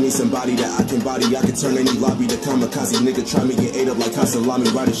 Send me somebody that I can body. I can turn any lobby to kamikaze. Nigga try me, get ate up like salami.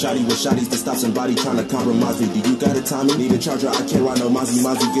 Riding shotty with shotties to stop somebody trying to compromise me. Do you got a timing? Need a charger? I can't ride no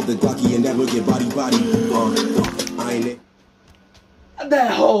Mozzie. Get the Glocky and never get body. I ain't it.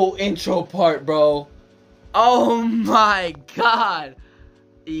 That whole intro part, bro. Oh my god.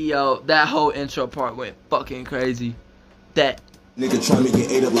 Yo, that whole intro part went fucking crazy. That nigga try me,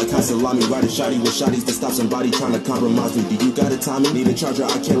 get ate up like salami. Riding shotty with shotties to stop somebody trying to compromise me. Do you got a timing? Need a charger?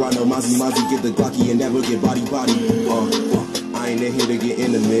 I can't ride no Mozzie. Get the Glocky and never get body. I ain't in here to get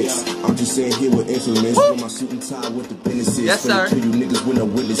in the mix. I'm just saying here with influence. With my suit and tie with the businesses. Yes, sir. To you niggas with no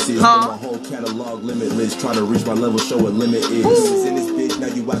witnesses. My whole catalog limitless. Try to reach my level, show what limit is. In this bitch, now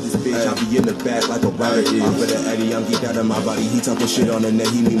you out this bitch. I be in the back like a rider is. I'm for the Eddie, I'm geeked out of my body. He talking shit on the net,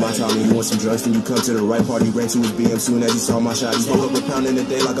 he need my time. You want some drugs, then you come to the right party. Ran to his BM soon as he saw my shot. He spoke up a pound in the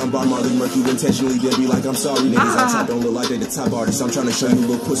day like I'm Bob Marley. Murk you intentionally, then be like I'm sorry. Niggas on top don't look like they the top artists. I'm trying to show you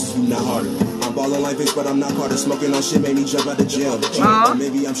little pussies, you not harder. I'm ballin' like bitch, but I'm not Carter. Smoking on shit made me jump out the gym. Or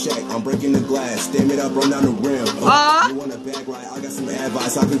maybe I'm Shaq, I'm breaking the glass. Damn it up, run down the rim. You want a bag right? I got some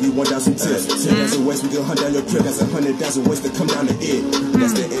advice, I'll give you 1,000 tips. 10,000 ways, we can hunt down your crib. That's 100,000 ways to come down to it.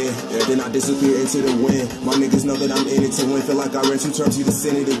 That's the end, then I disappear into the wind. My niggas know that I'm in it to win. Feel like I ran 2 terms, you to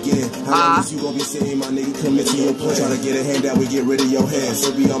send it again. How long is you gon' be sitting, my nigga? Commit to your plan. Tryna get a hand out, we get rid of your hands. So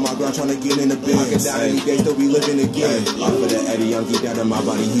be on my ground, tryna get in the bin. I can die any day, still be living again. I'm for the Eddie, I'm geeked out of my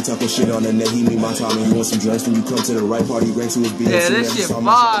body. He talking shit on the net, he need my time. You want some drugs, then you come to the right party. Ran to his BS. Yeah, this shit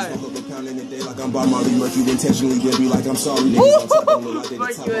fire. Like I'm Bob Marley, Murk you intentionally, then be like I'm sorry. Murk you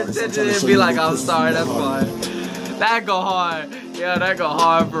intentionally, then be like I'm sorry. That's fine. That go hard. Yeah, that go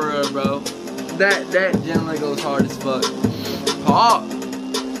hard for real, bro. That generally goes hard as fuck. Hard.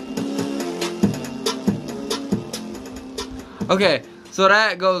 Okay, so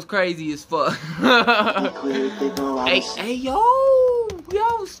that goes crazy as fuck. hey, yo,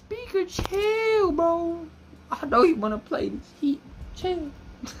 speaker, chill, bro. I know you wanna play this heat. Chill.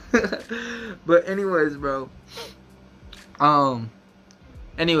 But anyways, bro.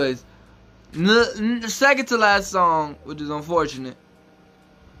 Anyways, the second to last song, which is unfortunate,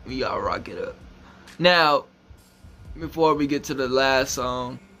 we gotta rock it up. Now, before we get to the last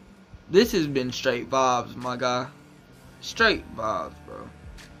song, this has been straight vibes, my guy. Straight vibes, bro.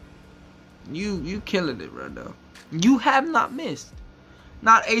 You killing it right now. You have not missed.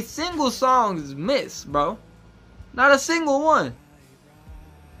 Not a single song is missed, bro. Not a single one.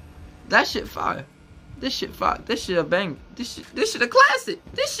 That shit fire. This shit fire. This shit a bang. This shit a classic.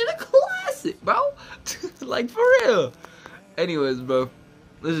 This shit a classic, bro. Like, for real. Anyways, bro.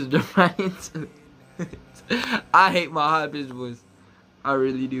 Let's just jump right into it. I hate my high pitched voice. I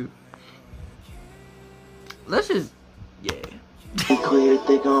really do. Let's just, yeah. Be clear,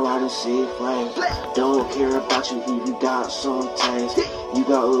 they gon' ride and see flames. Don't care about you if you got some tanks. You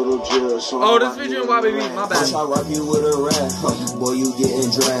got little drills. So oh, this featuring YBB, my bad. Bitch, I rock you with a rap. Boy, you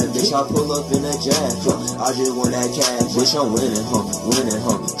getting dragged. Bitch, I pull up in a jack. I just want that cash. Bitch, I'm winning, winning,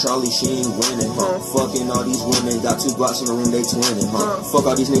 Charlie Sheen winning, Fucking all these women. Got 2 blocks in the room, they twinning,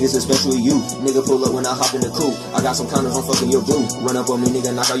 Fuck all these niggas, especially you. Nigga, pull up when I hop in the coupe. I got some condoms, I'm fucking your boo. Run up on me,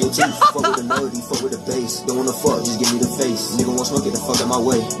 nigga, knock out your teeth. Fuck with the melody, fuck with the bass. Don't wanna fuck, just give me the face. Nigga, more smoke, get the fuck out my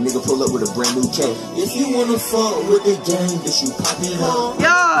way. Nigga pull up with a brand new K. If you wanna fuck with the game, bitch, you pop it up.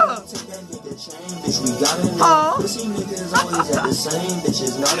 Yeah. Take that nigga chain, bitch, we got enough. Pussy niggas always at the same,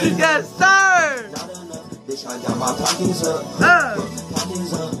 bitches not enough. Yes, sir. Not enough, bitch, I got my pockets up.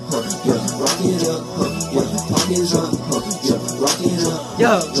 Pockets up, yeah, rock it up, yeah, pockets up, yeah, rock it up,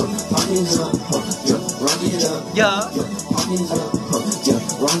 yeah, pockets up, yeah, rock it up, yeah, pockets up, yeah,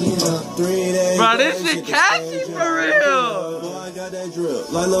 rock it up. 3 days. Bro, this shit catchy for real. Boy, I got that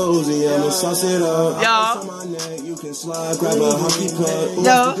drip like Lil Uzi, I'ma sauce it up. Yeah. On my neck, you can slide, grab a hockey puck.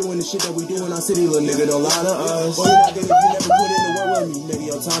 Yeah. Doing the shit that we do in our city, little nigga, don't lie to us. Boy, you never put in the work with me, nigga,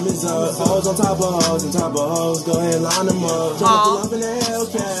 your time is up. Hoes on top of hoes, on top of hoes, go ahead, line them up. Tryna pull up in the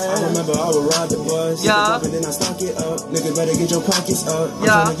Hellcat. I remember I would ride the bus, yeah, and then I stock it up. Nigga, better get your pockets up.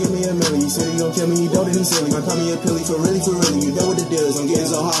 Yeah. I'm tryna give me a million. You said you gon' kill me, you don't even silly. I call me a pilly for really, you know what the deal is. I'm getting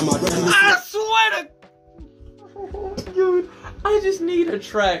so high, my brother. I swear to dude, I just need a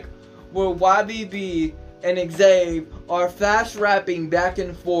track where YBB and Xavier are fast rapping back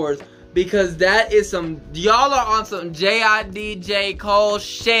and forth, because that is some, y'all are on some J Cole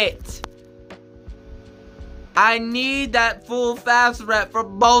shit. I need that full fast rap for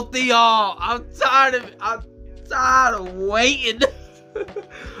both of y'all. I'm tired of waiting.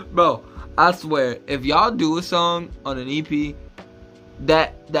 Bro, I swear, if y'all do a song on an EP,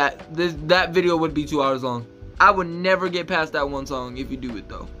 that video would be 2 hours long. I would never get past that one song if you do it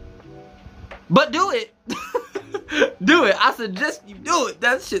though. But do it. Do it. I suggest you do it.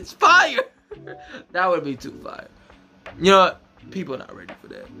 That shit's fire. That would be too fire. You know what? People are not ready for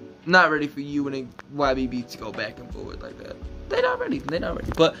that. Not ready for you and YBB to go back and forth like that. They not ready. They not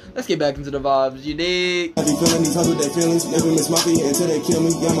ready. But let's get back into the vibes. You dig? I be feeling these hoes with their feelings. Never miss my feet until they kill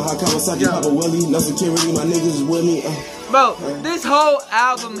me. Yamaha Kawasaki, Papa Willie. No security, my niggas is with me. Bro, this whole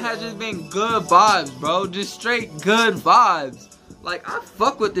album has just been good vibes, bro. Just straight good vibes. Like, I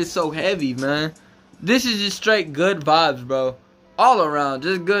fuck with this so heavy, man. This is just straight good vibes, bro. All around,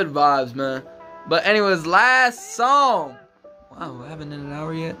 just good vibes, man. But anyways, last song. Wow, we haven't been an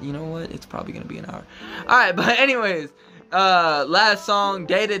hour yet. You know what? It's probably gonna be an hour. Alright, but anyways, last song,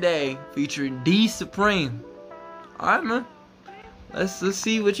 Day to Day, featuring D Supreme. Alright, man. Let's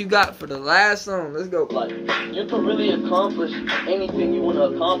see what you got for the last song. Let's go. Like, you can really accomplish anything you want to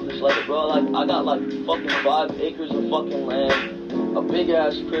accomplish. Like, bro, like, I got like fucking 5 acres of fucking land, a big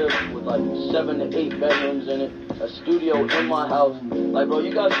ass crib with like 7 to 8 bedrooms in it, a studio in my house. Like, bro,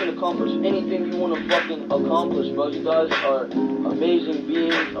 you guys can accomplish anything you want to fucking accomplish, bro. You guys are amazing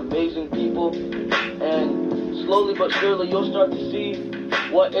beings, amazing people, and slowly but surely you'll start to see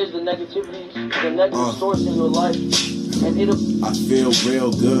what is the negativity, the negative source in your life. And I feel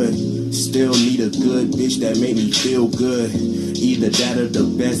real good. Still need a good bitch that make me feel good. Either that or the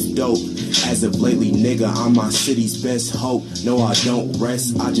best dope. As of lately, nigga, I'm my city's best hope. No, I don't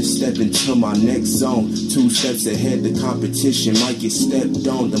rest, I just step into my next zone. 2 steps ahead, the competition might get stepped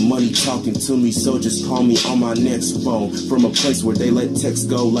on. The money talking to me, so just call me on my next phone. From a place where they let text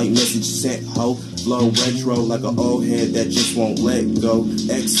go like message sent, ho. Flow retro like an old head that just won't let go.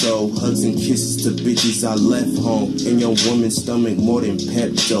 XO, hugs and kisses to bitches I left home. In your woman's stomach more than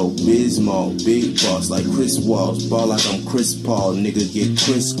Pepto Bismol. Big boss like Chris Walls. Ball like I'm Chris Paul, nigga get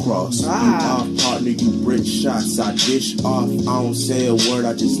crisscross. You off partner, you brick shots, I dish off. I don't say a word,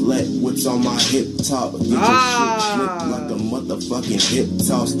 I just let what's on my hip top. Get your shit flipped like a motherfucking hip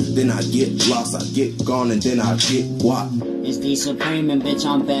toss. Then I get lost, I get gone, and then I get guap. It's the Supreme and bitch,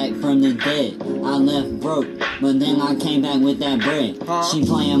 I'm back from the dead. I left broke, but then I came back with that bread. She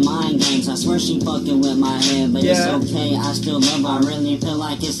playing mind games, I swear she fucking with my head. But it's okay, I still love her. I really feel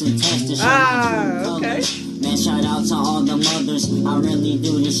like it's a test to show my true colors. Man, shout out to all the mothers. I really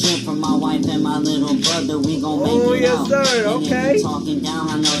do this shit for my wife and my little brother. We gon' make it out. Sir, and if you talking down,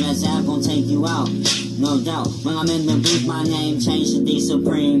 I know that Xav gon' take you out. No doubt. When I'm in the booth, my name changed to D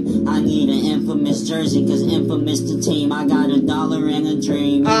Supreme. I need an infamous jersey, cause infamous the team. I got $1 and a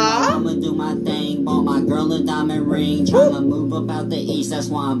dream. You know I'ma do my thing. Bought my girl a diamond ring. Tryna move up out the east, that's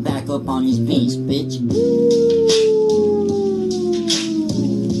why I'm back up on these beats, bitch.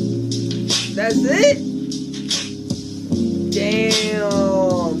 That's it?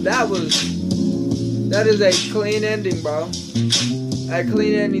 Damn, that is a clean ending, bro. A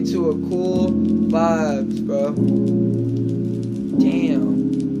clean ending to a cool vibes, bro.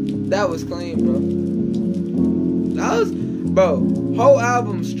 Damn, that was clean, bro. That was, bro, whole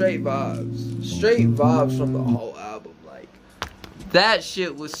album straight vibes from the whole album. Like, that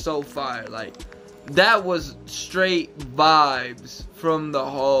shit was so fire. Like, that was straight vibes from the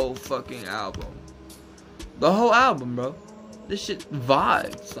whole fucking album. The whole album, bro. This shit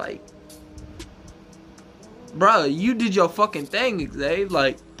vibes, like, bro, you did your fucking thing, Xavier.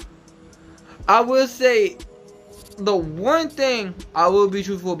 Like, I will say, the one thing I will be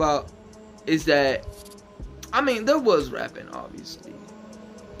truthful about is that, I mean, there was rapping, obviously,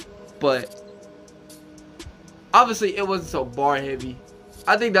 but obviously it wasn't so bar heavy.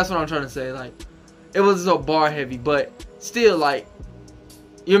 I think that's what I'm trying to say. Like, it wasn't so bar heavy, but still, like,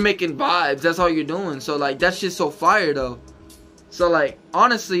 you're making vibes. That's all you're doing. So, like, that shit's so fire, though. So, like,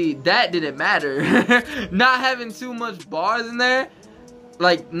 honestly, that didn't matter. Not having too much bars in there,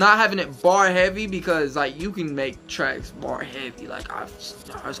 like, not having it bar heavy, because, like, you can make tracks bar heavy. Like,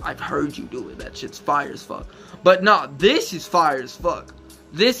 I've heard you do it. That shit's fire as fuck. But no, this is fire as fuck.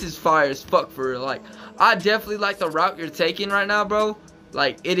 This is fire as fuck, for real. Like, I definitely like the route you're taking right now, bro.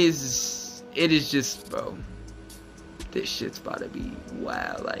 Like, it is just, bro, this shit's about to be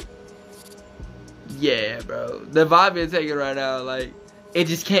wow. Like, yeah, bro, the vibe you're taking right now, like, it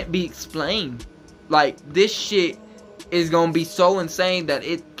just can't be explained. Like, this shit is gonna be so insane that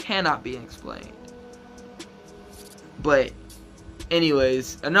it cannot be explained. But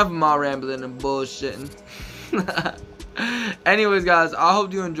anyways, enough of my rambling and bullshitting. Anyways, guys, I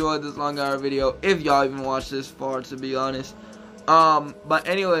hope you enjoyed this long hour video, if y'all even watched this far, to be honest. But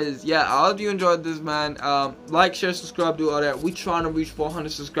anyways, yeah, I hope you enjoyed this, man. Like, share, subscribe, do all that. We trying to reach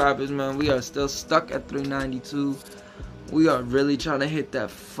 400 subscribers, man. We are still stuck at 392. We are really trying to hit that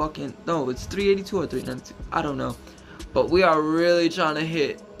fucking, no, it's 382 or 392, I don't know, but we are really trying to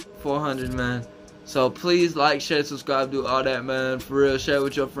hit 400, man. So please like, share, subscribe, do all that, man. For real, share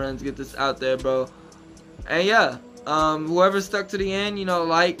with your friends, get this out there, bro. And yeah, whoever stuck to the end, you know,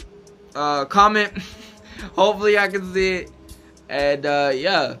 like, comment. Hopefully I can see it. And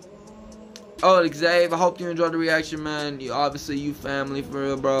yeah. Oh, Xavier, I hope you enjoyed the reaction, man. Obviously you family, for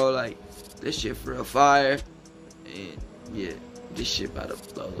real, bro. Like, this shit for real fire. And yeah, this shit about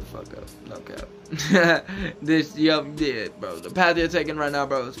to blow the fuck up. No cap. This, yeah, bro. The path you're taking right now,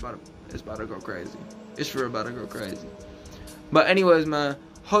 bro, it's about to go crazy. It's for real about to go crazy. But anyways, man,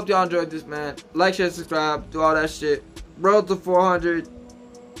 hope y'all enjoyed this, man. Like, share, subscribe, do all that shit. Road to 400.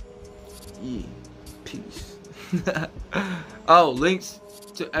 Yeah. Peace. Oh, links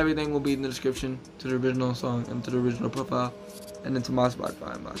to everything will be in the description, to the original song and to the original profile, and then to my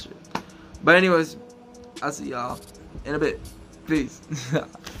Spotify and my shit. But anyways, I'll see y'all in a bit. Peace.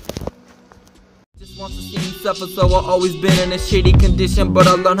 Just wants to see me suffer, so I've always been in a shitty condition, but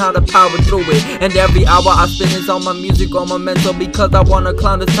I learned how to power through it. And every hour I spend is on my music, on my mental, because I wanna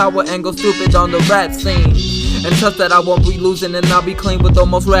climb this tower and go stupid on the rap scene. And trust that I won't be losing, and I'll be clean with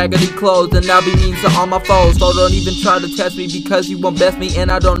almost raggedy clothes, and I'll be mean to all my foes. So don't even try to test me, because you won't best me,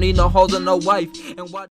 and I don't need no hoes or no wife. And what